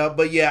soak it up.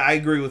 But yeah, I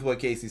agree with what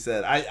Casey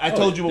said. I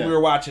told you when we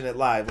were watching it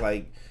live,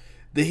 like,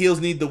 the heels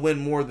need to win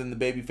more than the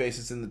baby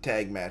faces in the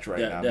tag match now.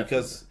 Definitely,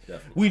 because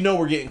we know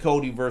we're getting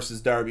Cody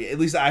versus Darby. At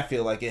least I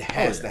feel like it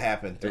has to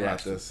happen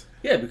throughout this.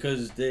 Yeah,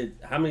 because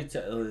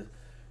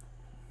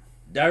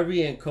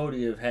Darby and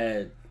Cody have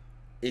had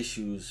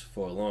issues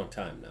for a long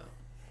time now.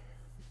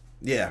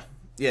 Yeah.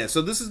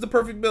 So this is the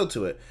perfect build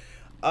to it.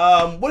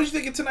 What did you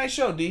think of tonight's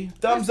show, D?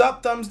 Thumbs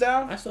up, thumbs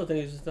down? I still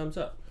think it's just thumbs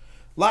up.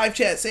 Live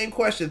chat, same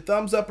question.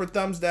 Thumbs up or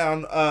thumbs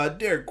down?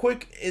 Derek,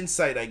 quick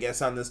insight, I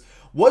guess, on this.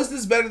 Was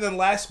this better than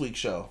last week's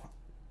show?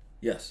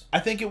 Yes. I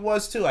think it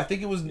was, too. I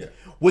think it was... Yeah.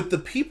 With the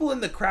people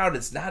in the crowd,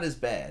 it's not as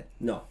bad.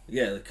 No.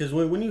 Yeah, because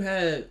when you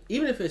have...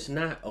 Even if it's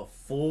not a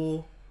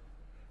full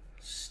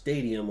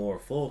stadium or a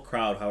full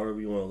crowd, however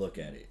you want to look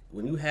at it,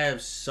 when you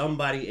have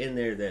somebody in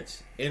there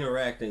that's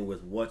interacting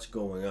with what's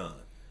going on,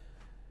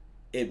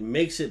 it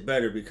makes it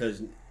better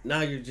because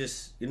now you're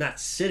not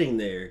sitting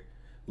there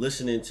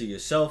listening to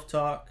yourself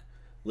talk,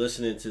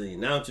 listening to the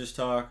announcers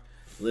talk,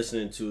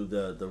 listening to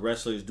the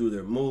wrestlers do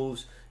their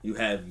moves. You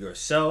have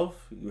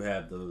yourself, you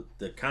have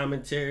the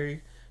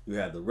commentary, you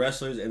have the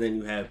wrestlers, and then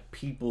you have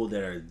people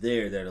that are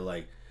there that are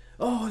like,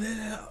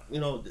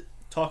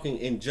 talking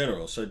in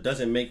general. So it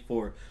doesn't make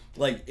for,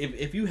 like,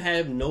 if you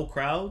have no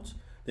crowds,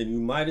 then you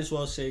might as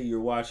well say you're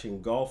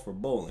watching golf or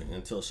bowling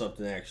until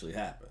something actually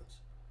happens.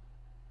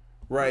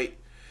 Right.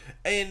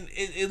 And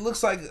it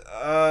looks like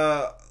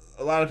a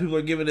lot of people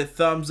are giving it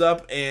thumbs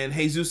up, and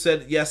Jesus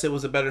said, yes, it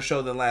was a better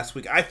show than last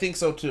week. I think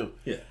so, too.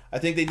 Yeah. I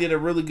think they did a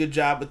really good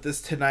job with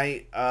this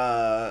tonight.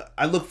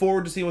 I look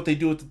forward to seeing what they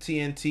do with the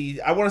TNT.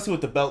 I want to see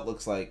what the belt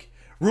looks like.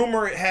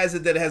 Rumor has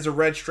it that it has a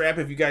red strap.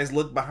 If you guys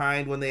look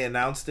behind when they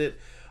announced it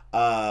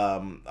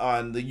on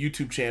the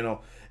YouTube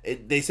channel,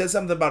 they said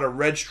something about a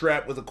red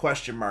strap with a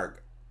question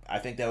mark. I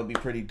think that would be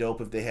pretty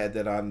dope if they had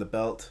that on the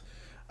belt.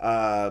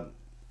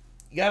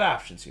 You got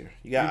options here.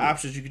 You got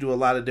options. You can do a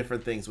lot of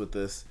different things with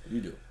this.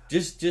 You do.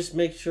 Just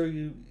make sure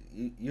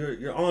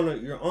you're on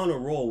a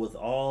roll with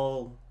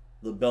all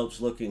The belt's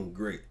looking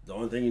great. The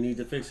only thing you need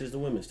to fix is the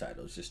women's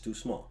title. It's just too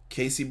small.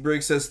 Casey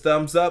Briggs says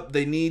thumbs up.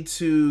 They need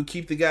to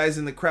keep the guys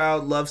in the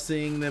crowd. Love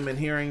seeing them and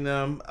hearing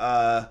them.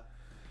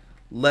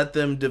 Let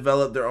them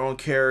develop their own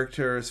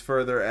characters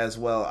further as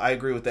well. I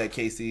agree with that,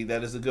 Casey.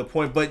 That is a good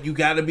point. But you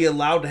got to be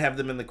allowed to have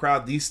them in the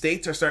crowd. These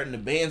states are starting to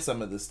ban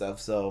some of this stuff.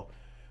 So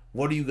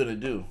what are you going to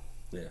do?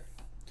 Yeah.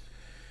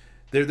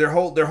 They're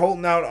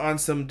holding out on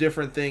some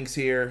different things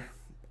here.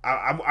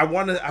 I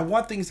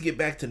want things to get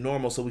back to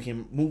normal so we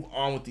can move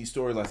on with these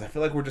storylines. I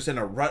feel like we're just in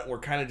a rut. We're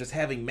kind of just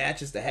having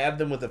matches to have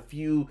them with a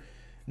few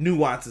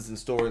nuances in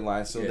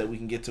storylines so that we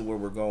can get to where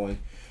we're going.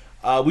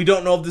 We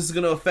don't know if this is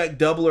going to affect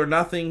Double or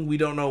Nothing. We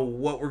don't know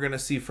what we're going to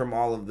see from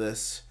all of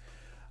this.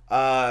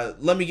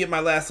 Let me get my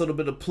last little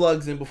bit of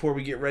plugs in before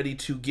we get ready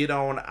to get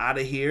on out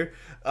of here.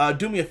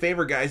 Do me a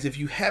favor, guys. If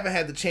you haven't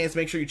had the chance,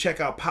 make sure you check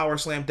out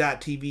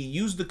Powerslam.tv.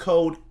 Use the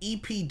code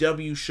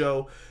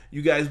EPWShow.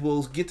 You guys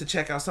will get to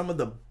check out some of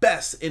the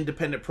best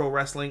independent pro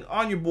wrestling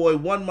on your boy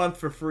 1 month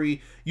for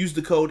free. Use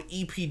the code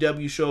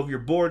EPWShow if you're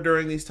bored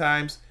during these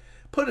times.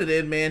 Put it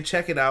in, man.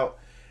 Check it out.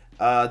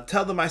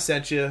 Tell them I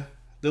sent you.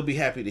 They'll be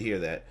happy to hear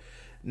that.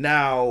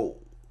 Now,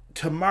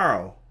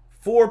 tomorrow,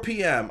 4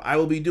 p.m., I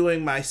will be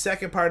doing my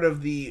second part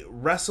of the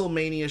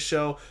WrestleMania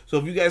show. So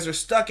if you guys are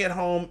stuck at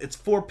home, it's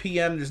 4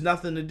 p.m., there's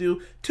nothing to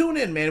do, tune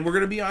in, man. We're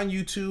going to be on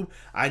YouTube.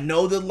 I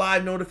know the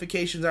live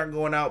notifications aren't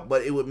going out,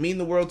 but it would mean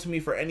the world to me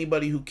for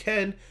anybody who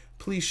can.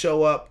 Please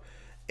show up.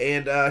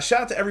 And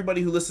shout out to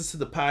everybody who listens to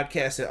the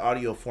podcast in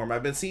audio form.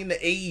 I've been seeing the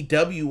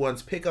AEW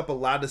ones pick up a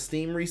lot of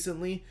steam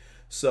recently.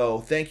 So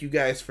thank you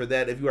guys for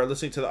that. If you are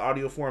listening to the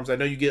audio forms, I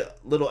know you get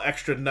little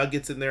extra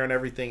nuggets in there and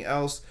everything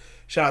else.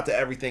 Shout out to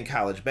Everything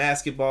College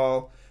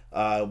Basketball.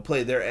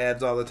 Play their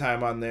ads all the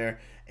time on there.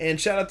 And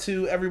shout out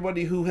to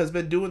everybody who has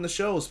been doing the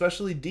show,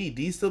 especially D.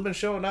 D's still been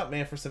showing up,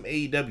 man, for some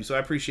AEW. So I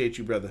appreciate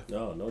you, brother.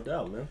 No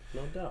doubt, man.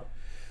 No doubt.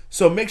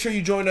 So make sure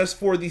you join us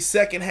for the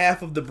second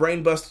half of the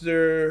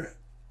Brainbuster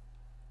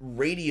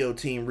radio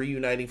team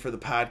reuniting for the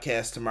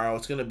podcast tomorrow.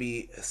 It's going to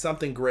be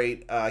something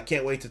great. I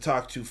can't wait to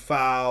talk to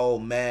Foul,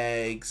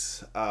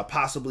 Mags,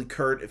 possibly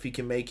Kurt if he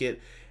can make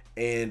it,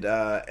 and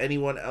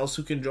anyone else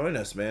who can join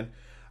us, man.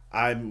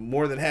 I'm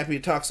more than happy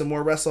to talk some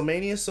more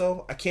WrestleMania,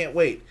 so I can't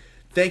wait.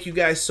 Thank you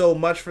guys so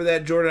much for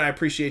that, Jordan. I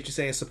appreciate you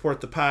saying support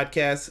the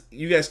podcast.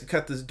 You guys can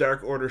cut this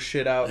Dark Order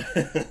shit out.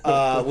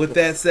 With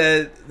that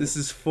said, this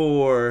is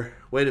for...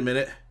 Wait a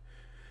minute.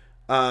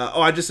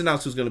 I just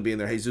announced who's going to be in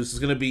there. Jesus is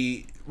going to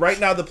be... Right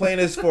now, the plan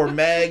is for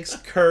Mags,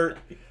 Kurt...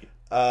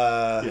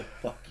 Yeah,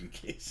 fuck you,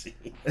 Casey.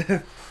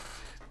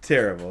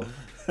 Terrible.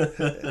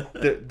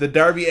 The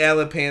Darby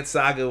Allin Pants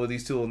saga with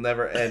these two will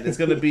never end. It's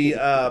going to be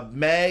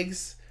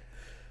Mags...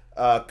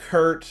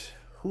 Kurt,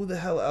 who the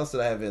hell else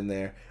did I have in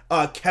there?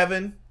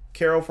 Kevin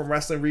Carroll from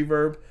Wrestling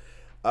Reverb.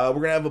 We're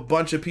going to have a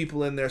bunch of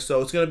people in there,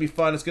 so it's going to be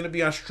fun. It's going to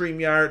be on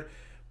StreamYard,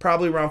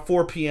 probably around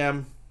 4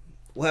 p.m.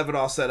 We'll have it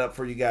all set up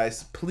for you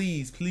guys.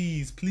 Please,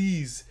 please,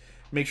 please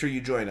make sure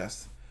you join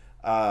us.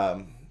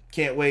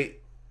 Can't wait.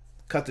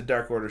 Cut the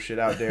Dark Order shit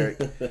out, Derek.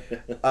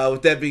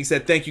 With that being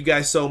said, thank you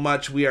guys so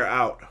much. We are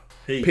out.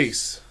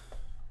 Peace.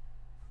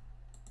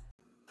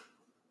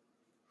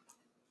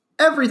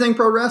 Everything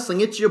Pro Wrestling,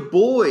 it's your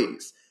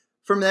boys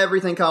from the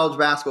Everything College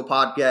Basketball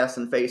Podcast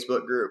and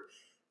Facebook group.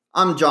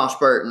 I'm Josh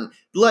Burton,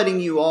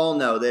 letting you all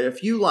know that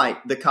if you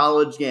like the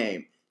college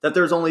game, that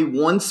there's only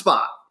one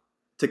spot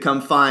to come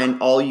find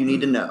all you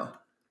need to know.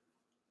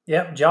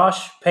 Yep,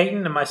 Josh,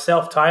 Peyton, and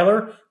myself,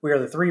 Tyler. We are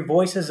the three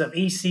voices of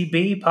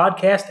ECB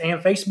Podcast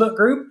and Facebook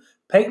group.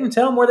 Peyton,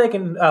 tell them where they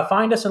can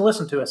find us and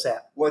listen to us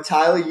at. Well,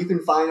 Tyler, you can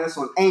find us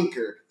on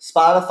Anchor,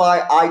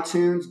 Spotify,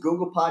 iTunes,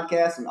 Google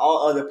Podcasts, and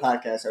all other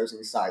podcast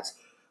hosting sites.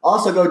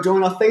 Also, go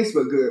join our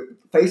Facebook group,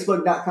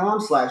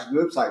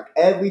 facebook.com/groups like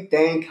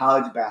Everything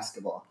College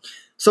Basketball.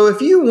 So if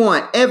you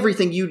want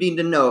everything you need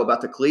to know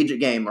about the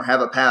collegiate game or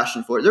have a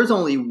passion for it, there's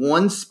only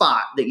one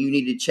spot that you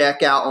need to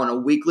check out on a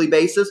weekly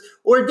basis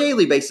or a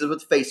daily basis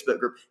with the Facebook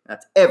group.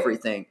 That's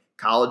Everything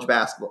College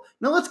Basketball.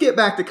 Now let's get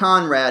back to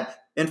Conrad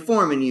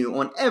informing you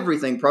on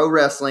everything pro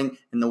wrestling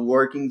and the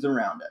workings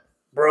around it.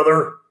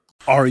 Brother.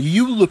 Are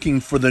you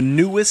looking for the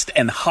newest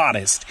and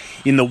hottest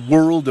in the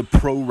world of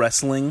pro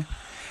wrestling?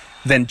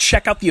 Then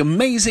check out the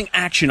amazing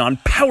action on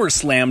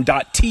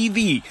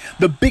Powerslam.tv,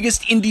 the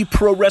biggest indie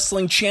pro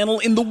wrestling channel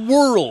in the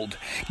world.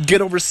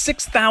 Get over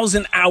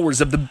 6,000 hours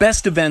of the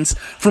best events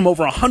from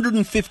over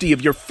 150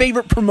 of your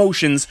favorite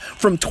promotions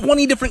from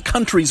 20 different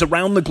countries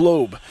around the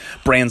globe.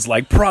 Brands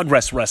like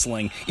Progress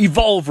Wrestling,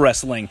 Evolve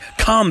Wrestling,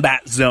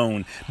 Combat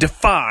Zone,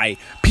 Defy,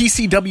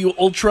 PCW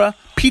Ultra,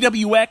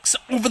 PWX,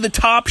 Over the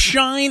Top,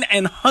 Shine,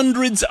 and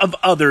hundreds of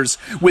others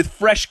with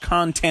fresh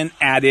content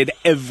added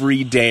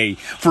every day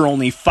for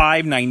only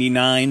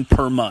 $5.99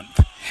 per month.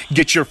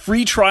 Get your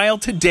free trial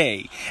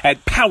today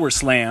at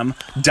Powerslam.tv.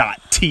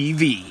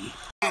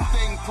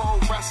 Everything pro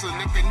wrestling,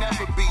 it can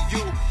never be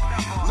you.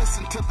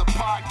 Listen to the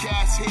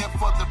podcast here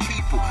for the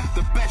people.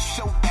 The best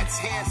show that's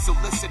here, so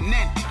listen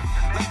in.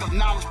 Let the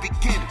knowledge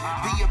begin,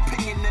 the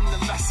opinion and the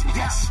lesson.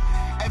 Yes,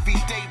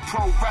 everyday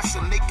pro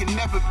wrestling, it can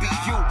never be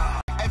you.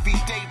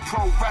 Everyday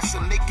pro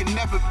wrestling, they can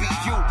never be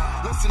you.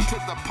 Listen to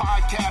the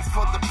podcast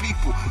for the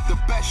people. The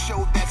best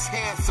show that's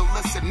here, so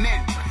listen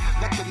in.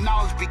 Let the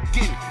knowledge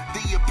begin.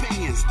 The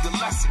opinions, the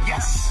lesson,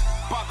 yes.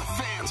 By the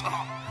fans,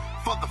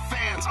 for the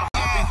fans.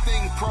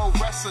 Everything pro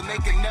wrestling, they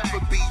can never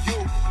be you.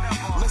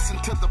 Listen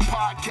to the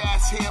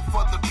podcast here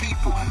for the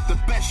people. The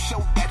best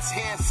show that's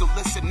here, so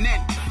listen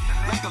in.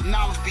 Let the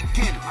knowledge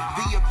begin.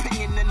 The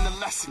opinion and the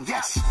lesson,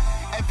 yes.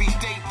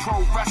 Everyday pro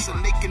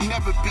wrestling, they can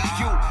never be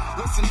you.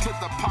 Listen to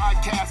the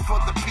podcast for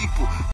the people.